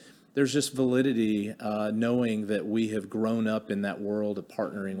 but there's just validity knowing that we have grown up in that world of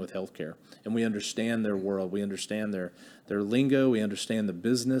partnering with healthcare, and we understand their world, we understand their lingo, we understand the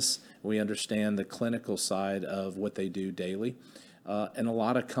business, we understand the clinical side of what they do daily. And a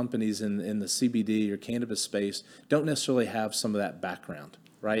lot of companies in the CBD or cannabis space don't necessarily have some of that background,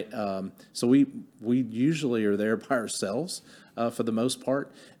 right? So we usually are there by ourselves for the most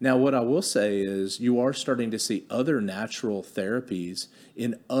part. Now, what I will say is you are starting to see other natural therapies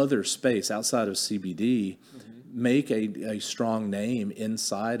in other space outside of CBD make a strong name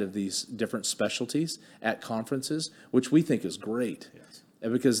inside of these different specialties at conferences, which we think is great. Yes.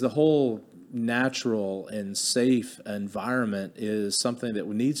 Because the whole natural and safe environment is something that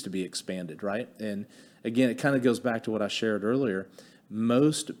needs to be expanded, right? And again, it kind of goes back to what I shared earlier.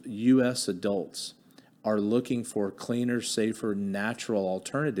 Most U.S. adults are looking for cleaner, safer, natural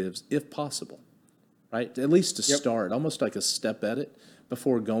alternatives if possible, right? At least to start, almost like a step edit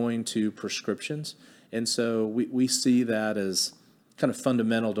before going to prescriptions. And so we see that as kind of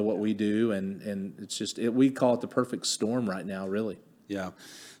fundamental to what we do, and it's just, we call it the perfect storm right now, really. Yeah.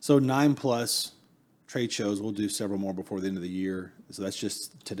 So 9+ trade shows. We'll do several more before the end of the year. So that's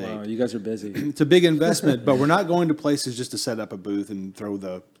just today. Wow, you guys are busy. It's a big investment, but we're not going to places just to set up a booth and throw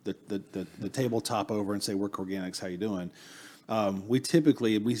the tabletop over and say, we're Corganics, how you doing? We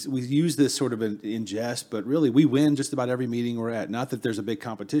typically, we use this sort of in jest, but really we win just about every meeting we're at. Not that there's a big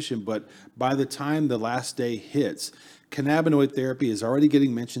competition, but by the time the last day hits, cannabinoid therapy is already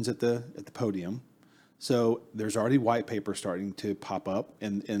getting mentions at the podium. So there's already white paper starting to pop up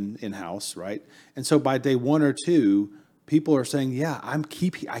in-house, right? And so by day 1 or 2, people are saying, yeah, I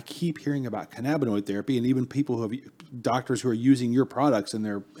keep hearing about cannabinoid therapy, and even doctors who are using your products in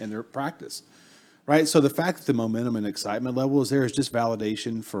their practice, right? So the fact that the momentum and excitement level is there is just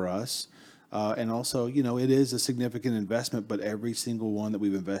validation for us. And also, it is a significant investment, but every single one that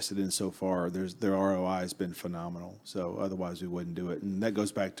we've invested in so far, their ROI has been phenomenal. So otherwise we wouldn't do it. And that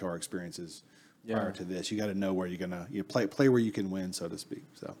goes back to our experiences prior to this. You got to know where you're going to play where you can win, so to speak.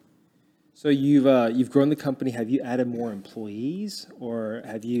 So you've grown the company. Have you added more employees, or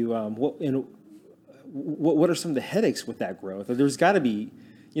have you what are some of the headaches with that growth? There's got to be,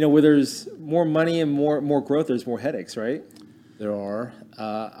 where there's more money and more growth, there's more headaches, right? There are.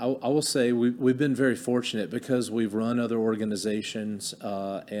 I will say we've been very fortunate because we've run other organizations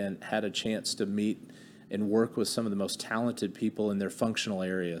and had a chance to meet and work with some of the most talented people in their functional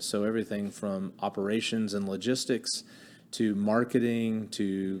areas. So everything from operations and logistics to marketing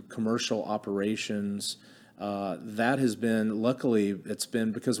to commercial operations. That has been, luckily, it's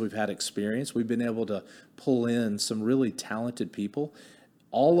been because we've had experience. We've been able to pull in some really talented people.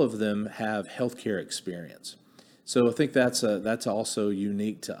 All of them have healthcare experience. So I think that's also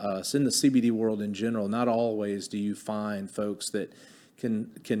unique to us. In the CBD world in general, not always do you find folks that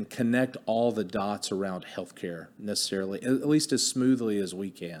can connect all the dots around healthcare necessarily, at least as smoothly as we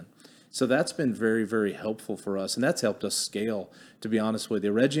can. So that's been very, very helpful for us, and that's helped us scale, to be honest with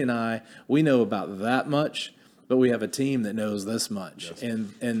you. Reggie and I, we know about that much, but we have a team that knows this much. Yes.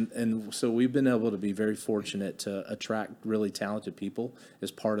 And so we've been able to be very fortunate to attract really talented people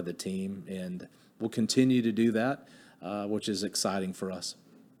as part of the team, and we'll continue to do that, which is exciting for us.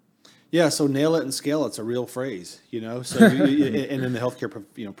 Yeah, so nail it and scale it's a real phrase, So and in the healthcare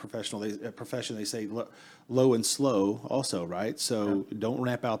profession, they say low and slow also, right? So don't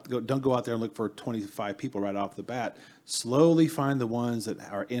go out there and look for 25 people right off the bat. Slowly find the ones that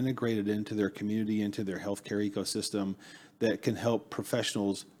are integrated into their community, into their healthcare ecosystem, that can help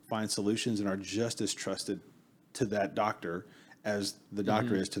professionals find solutions and are just as trusted to that doctor as the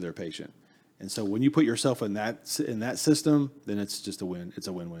doctor is to their patient. And so when you put yourself in that system, then it's just a win. It's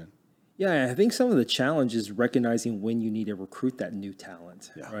a win-win. Yeah, I think some of the challenge is recognizing when you need to recruit that new talent,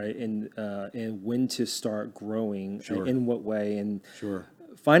 right? And when to start growing, in what way. And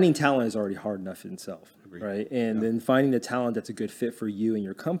finding talent is already hard enough in itself, right? And then finding the talent that's a good fit for you and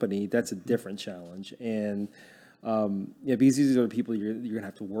your company, that's a different challenge. And because these are the people you're going to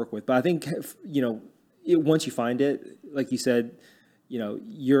have to work with. But I think, once you find it, like you said,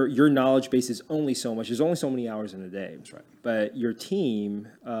 your knowledge base is only so much. There's only so many hours in a day. That's right. But your team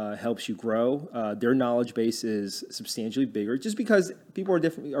helps you grow. Their knowledge base is substantially bigger, just because people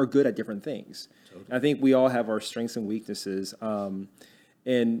are good at different things. Totally. I think we all have our strengths and weaknesses.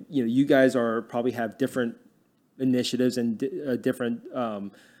 And you guys probably have different initiatives and different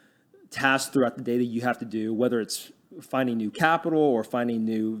tasks throughout the day that you have to do, whether it's finding new capital or finding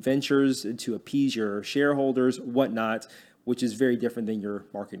new ventures to appease your shareholders, whatnot, which is very different than your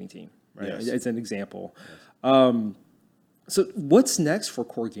marketing team, right? Yes. It's an example. Yes. So what's next for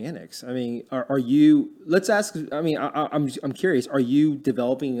Corganics? I mean, are you, let's ask, I'm curious, are you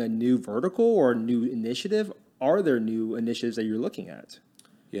developing a new vertical or a new initiative? Are there new initiatives that you're looking at?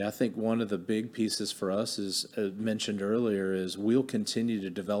 Yeah, I think one of the big pieces for us is, mentioned earlier, is we'll continue to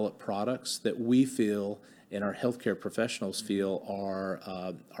develop products that we feel and our healthcare professionals feel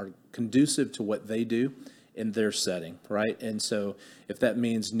are conducive to what they do in their setting, right? And so if that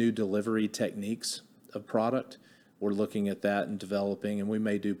means new delivery techniques of product, we're looking at that and developing, and we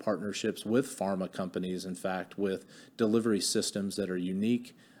may do partnerships with pharma companies, in fact, with delivery systems that are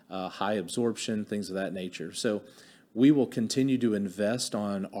unique high absorption, things of that nature. So we will continue to invest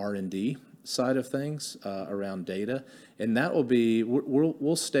on R&D side of things around data, and that will be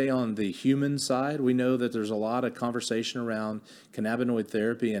we'll stay on the human side. We know that there's a lot of conversation around cannabinoid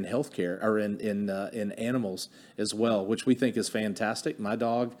therapy in healthcare or in animals as well, which we think is fantastic. My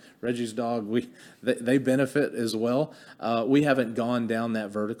dog, Reggie's dog, they benefit as well. We haven't gone down that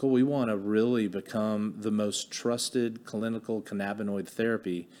vertical. We want to really become the most trusted clinical cannabinoid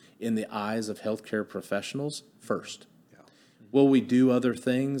therapy in the eyes of healthcare professionals first. Yeah. Will we do other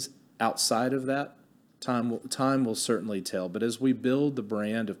things outside of that? Time will certainly tell. But as we build the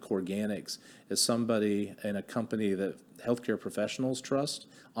brand of Corganics as somebody and a company that healthcare professionals trust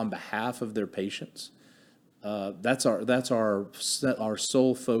on behalf of their patients, that's our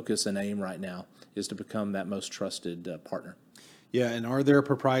sole focus and aim right now, is to become that most trusted partner. Yeah, and are there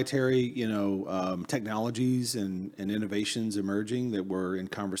proprietary, technologies and innovations emerging that we're in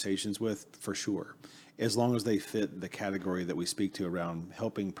conversations with? For sure, as long as they fit the category that we speak to around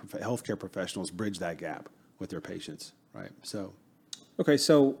helping healthcare professionals bridge that gap with their patients, right? So, okay,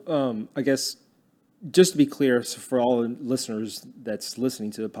 so I guess just to be clear, so for all the listeners that's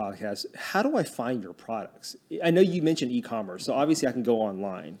listening to the podcast, how do I find your products? I know you mentioned e-commerce, so obviously I can go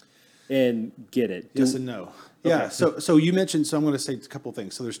online and get it. Yes and no. Yeah. Okay. So you mentioned. So I'm going to say a couple of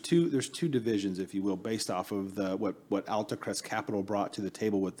things. So there's two divisions, if you will, based off of what AltaCrest Capital brought to the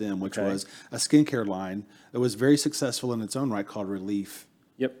table with them, which was a skincare line that was very successful in its own right, called Relief.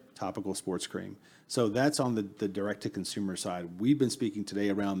 Yep. Topical sports cream. So that's on the direct to consumer side. We've been speaking today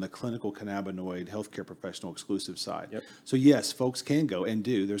around the clinical cannabinoid healthcare professional exclusive side. Yep. So yes, folks can go and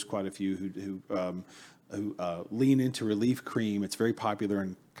do. There's quite a few who lean into Relief cream. It's very popular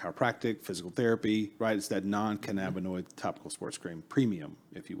in chiropractic, physical therapy, right? It's that non-cannabinoid topical sports cream, premium,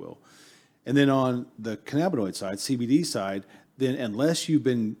 if you will. And then on the cannabinoid side, CBD side, then unless you've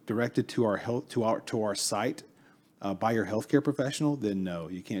been directed to our site by your healthcare professional, then no,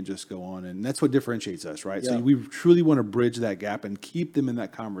 you can't just go on. And that's what differentiates us, right? Yeah. So we truly want to bridge that gap and keep them in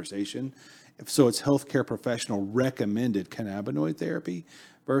that conversation. So it's healthcare professional recommended cannabinoid therapy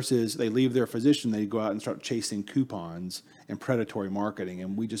versus they leave their physician, they go out and start chasing coupons and predatory marketing.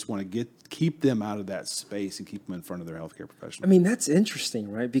 And we just want to keep them out of that space and keep them in front of their healthcare professional. I mean, that's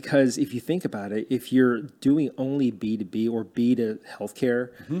interesting, right? Because if you think about it, if you're doing only B2B or B to healthcare,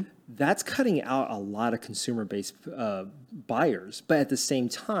 that's cutting out a lot of consumer-based buyers. But at the same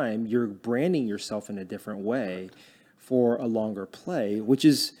time, you're branding yourself in a different way for a longer play, which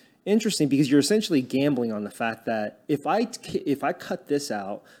is interesting because you're essentially gambling on the fact that if I cut this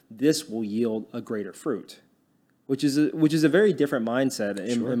out, this will yield a greater fruit, which is a very different mindset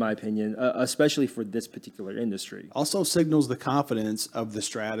in my opinion, especially for this particular industry. Also signals the confidence of the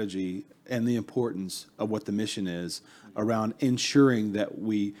strategy and the importance of what the mission is around ensuring that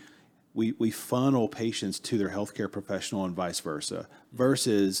we funnel patients to their healthcare professional and vice versa,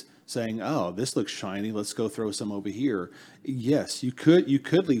 versus saying, "Oh, this looks shiny. Let's go throw some over here." Yes, you could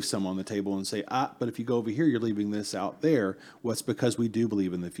leave some on the table and say, but if you go over here, you're leaving this out there. What's because we do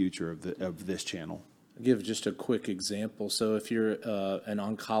believe in the future of this channel. I'll give just a quick example. So if you're an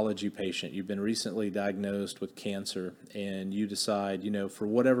oncology patient, you've been recently diagnosed with cancer, and you decide, for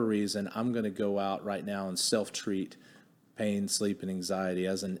whatever reason, I'm going to go out right now and self-treat pain, sleep, and anxiety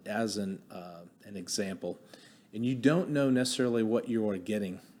as an example, and you don't know necessarily what you are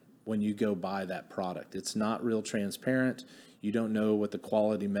getting when you go buy that product. It's not real transparent. You don't know what the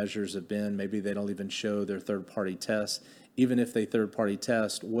quality measures have been. Maybe they don't even show their third-party tests. Even if they third-party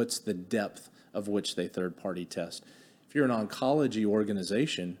test, what's the depth of which they third-party test? If you're an oncology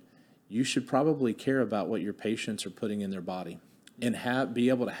organization, you should probably care about what your patients are putting in their body and be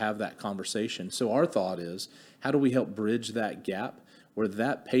able to have that conversation. So our thought is, how do we help bridge that gap where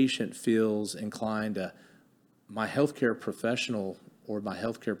that patient feels inclined to, my healthcare professional or my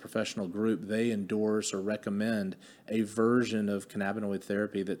healthcare professional group, they endorse or recommend a version of cannabinoid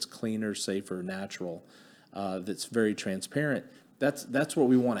therapy that's cleaner, safer, natural, that's very transparent. That's what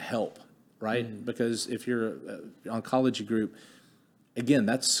we want to help, right? Mm-hmm. Because if you're an oncology group, again,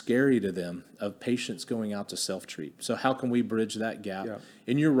 that's scary to them, of patients going out to self-treat. So how can we bridge that gap? Yeah.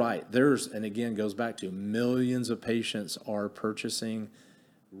 And you're right. And again, goes back to millions of patients are purchasing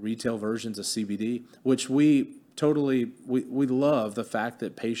retail versions of CBD, which we love the fact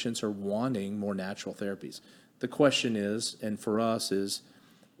that patients are wanting more natural therapies. The question is, and for us is,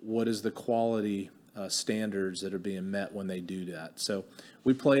 what is the quality standards that are being met when they do that? So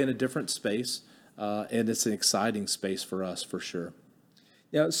we play in a different space, and it's an exciting space for us for sure.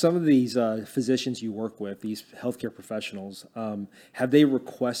 Now, some of these physicians you work with, these healthcare professionals, have they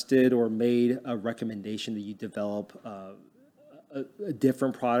requested or made a recommendation that you develop a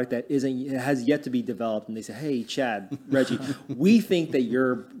different product that has yet to be developed, and they say, "Hey, Chad, Reggie, we think that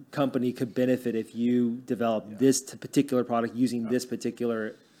your company could benefit if you develop this particular product using this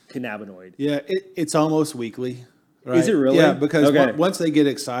particular cannabinoid." Yeah, it's almost weekly. Right? Is it really? Yeah, because once they get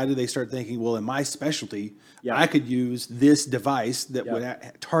excited, they start thinking, well, in my specialty, I could use this device that would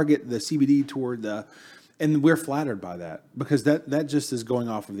target the CBD toward the, and we're flattered by that because that just is going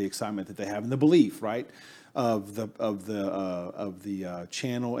off of the excitement that they have and the belief, right, of the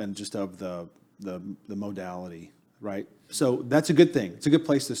channel and just of the modality, right? So that's a good thing. It's a good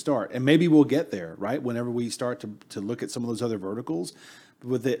place to start, and maybe we'll get there, right? Whenever we start to look at some of those other verticals.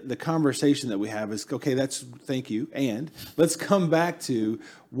 With the conversation that we have is, okay, thank you. And let's come back to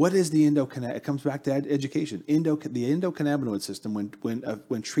what is the endocannabinoid? It comes back to education. The endocannabinoid system,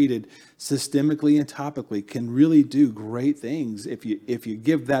 when treated systemically and topically, can really do great things if you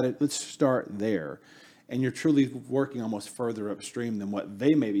give that. Let's start there, and you're truly working almost further upstream than what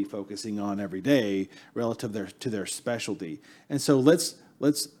they may be focusing on every day relative to their specialty. And so let's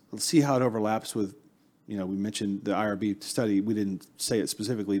see how it overlaps with. We mentioned the IRB study. We didn't say it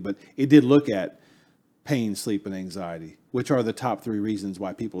specifically, but it did look at pain, sleep, and anxiety, which are the top 3 reasons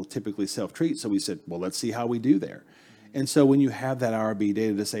why people typically self-treat. So we said, well, let's see how we do there. And so when you have that IRB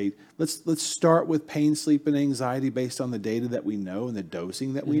data to say, let's start with pain, sleep, and anxiety based on the data that we know and the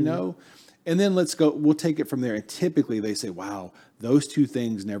dosing that we know. And then we'll take it from there. And typically they say, wow, those 2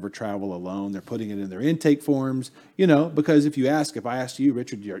 things never travel alone. They're putting it in their intake forms, because if I asked you,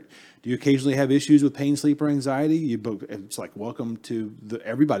 Richard, do you occasionally have issues with pain, sleep, or anxiety? It's like, welcome to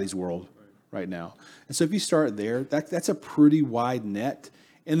everybody's world right now. And so if you start there, that's a pretty wide net.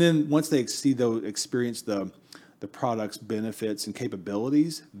 And then once they experience the product's benefits and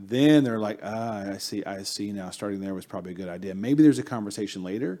capabilities, then they're like, I see now. Starting there was probably a good idea. Maybe there's a conversation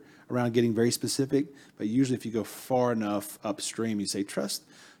later around getting very specific, but usually if you go far enough upstream, you say, trust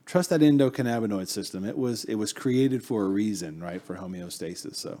that endocannabinoid system. It was created for a reason, right, for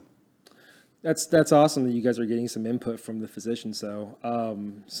homeostasis. So that's awesome that you guys are getting some input from the physician. So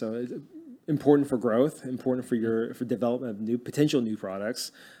it's important for growth, important for development of potential new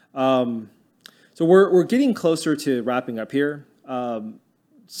products. So we're getting closer to wrapping up here.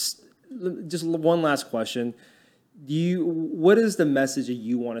 Just one last question. What is the message that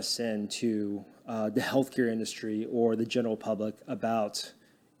you want to send to the healthcare industry or the general public about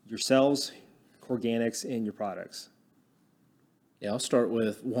yourselves, Corganics, and your products? Yeah, I'll start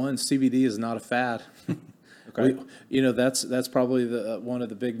with one. CBD is not a fad. Okay. That's probably one of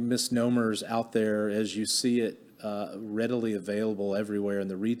the big misnomers out there as you see it readily available everywhere in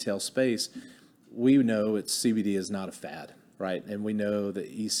the retail space. We know CBD is not a fad, right? And we know the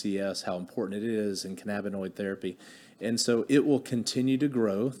ECS, how important it is in cannabinoid therapy. And so it will continue to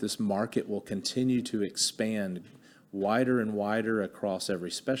grow. This market will continue to expand wider and wider across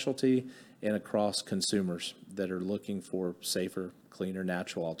every specialty and across consumers that are looking for safer, cleaner,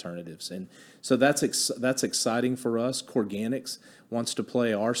 natural alternatives. And so that's exciting for us. Corganics wants to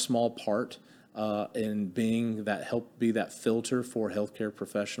play our small part in being that filter for healthcare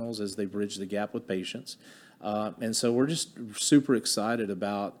professionals as they bridge the gap with patients. And so we're just super excited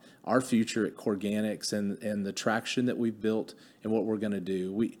about our future at Corganics and the traction that we've built and what we're going to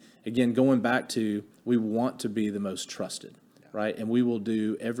do. Going back to, we want to be the most trusted, right? And we will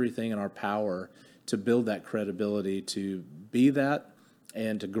do everything in our power to build that credibility, to be that,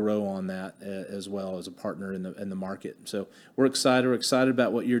 and to grow on that as well as a partner in the market. So we're excited. We're excited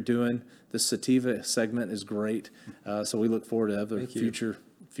about what you're doing. The Sativa segment is great. So we look forward to other future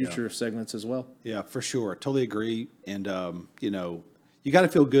segments as well. Yeah, for sure. Totally agree. And, you got to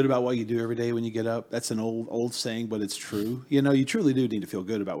feel good about what you do every day when you get up. That's an old saying, but it's true. You truly do need to feel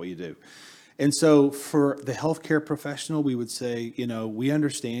good about what you do. And so for the healthcare professional, we would say, we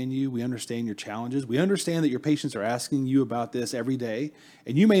understand you. We understand your challenges. We understand that your patients are asking you about this every day,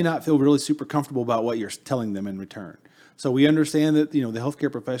 and you may not feel really super comfortable about what you're telling them in return. So we understand that, the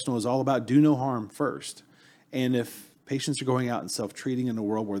healthcare professional is all about do no harm first. And if patients are going out and self-treating in a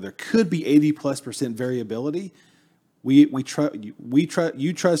world where there could be 80+% variability, we trust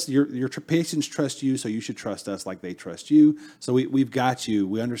your patients trust you, so you should trust us like they trust you. So we've got you.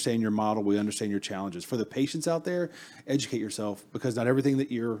 We understand your model. We understand your challenges. For the patients out there, educate yourself, because not everything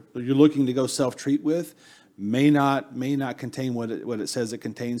that you're looking to go self-treat with may not contain what it says it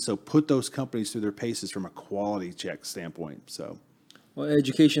contains. So put those companies through their paces from a quality check standpoint. So, well,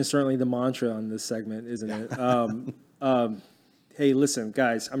 education is certainly the mantra on this segment, isn't it? Hey, listen,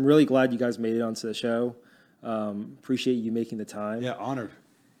 guys, I'm really glad you guys made it onto the show. Appreciate you making the time. Yeah, honored.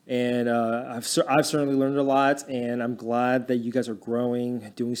 And I've certainly learned a lot, and I'm glad that you guys are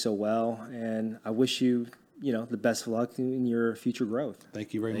growing, doing so well. And I wish you the best of luck in your future growth.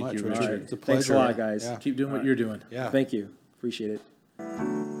 Thank you very much, you, Richard. Richard. It's a pleasure. Thanks a lot, guys. Yeah. Keep doing what you're doing. Yeah. Thank you. Appreciate it.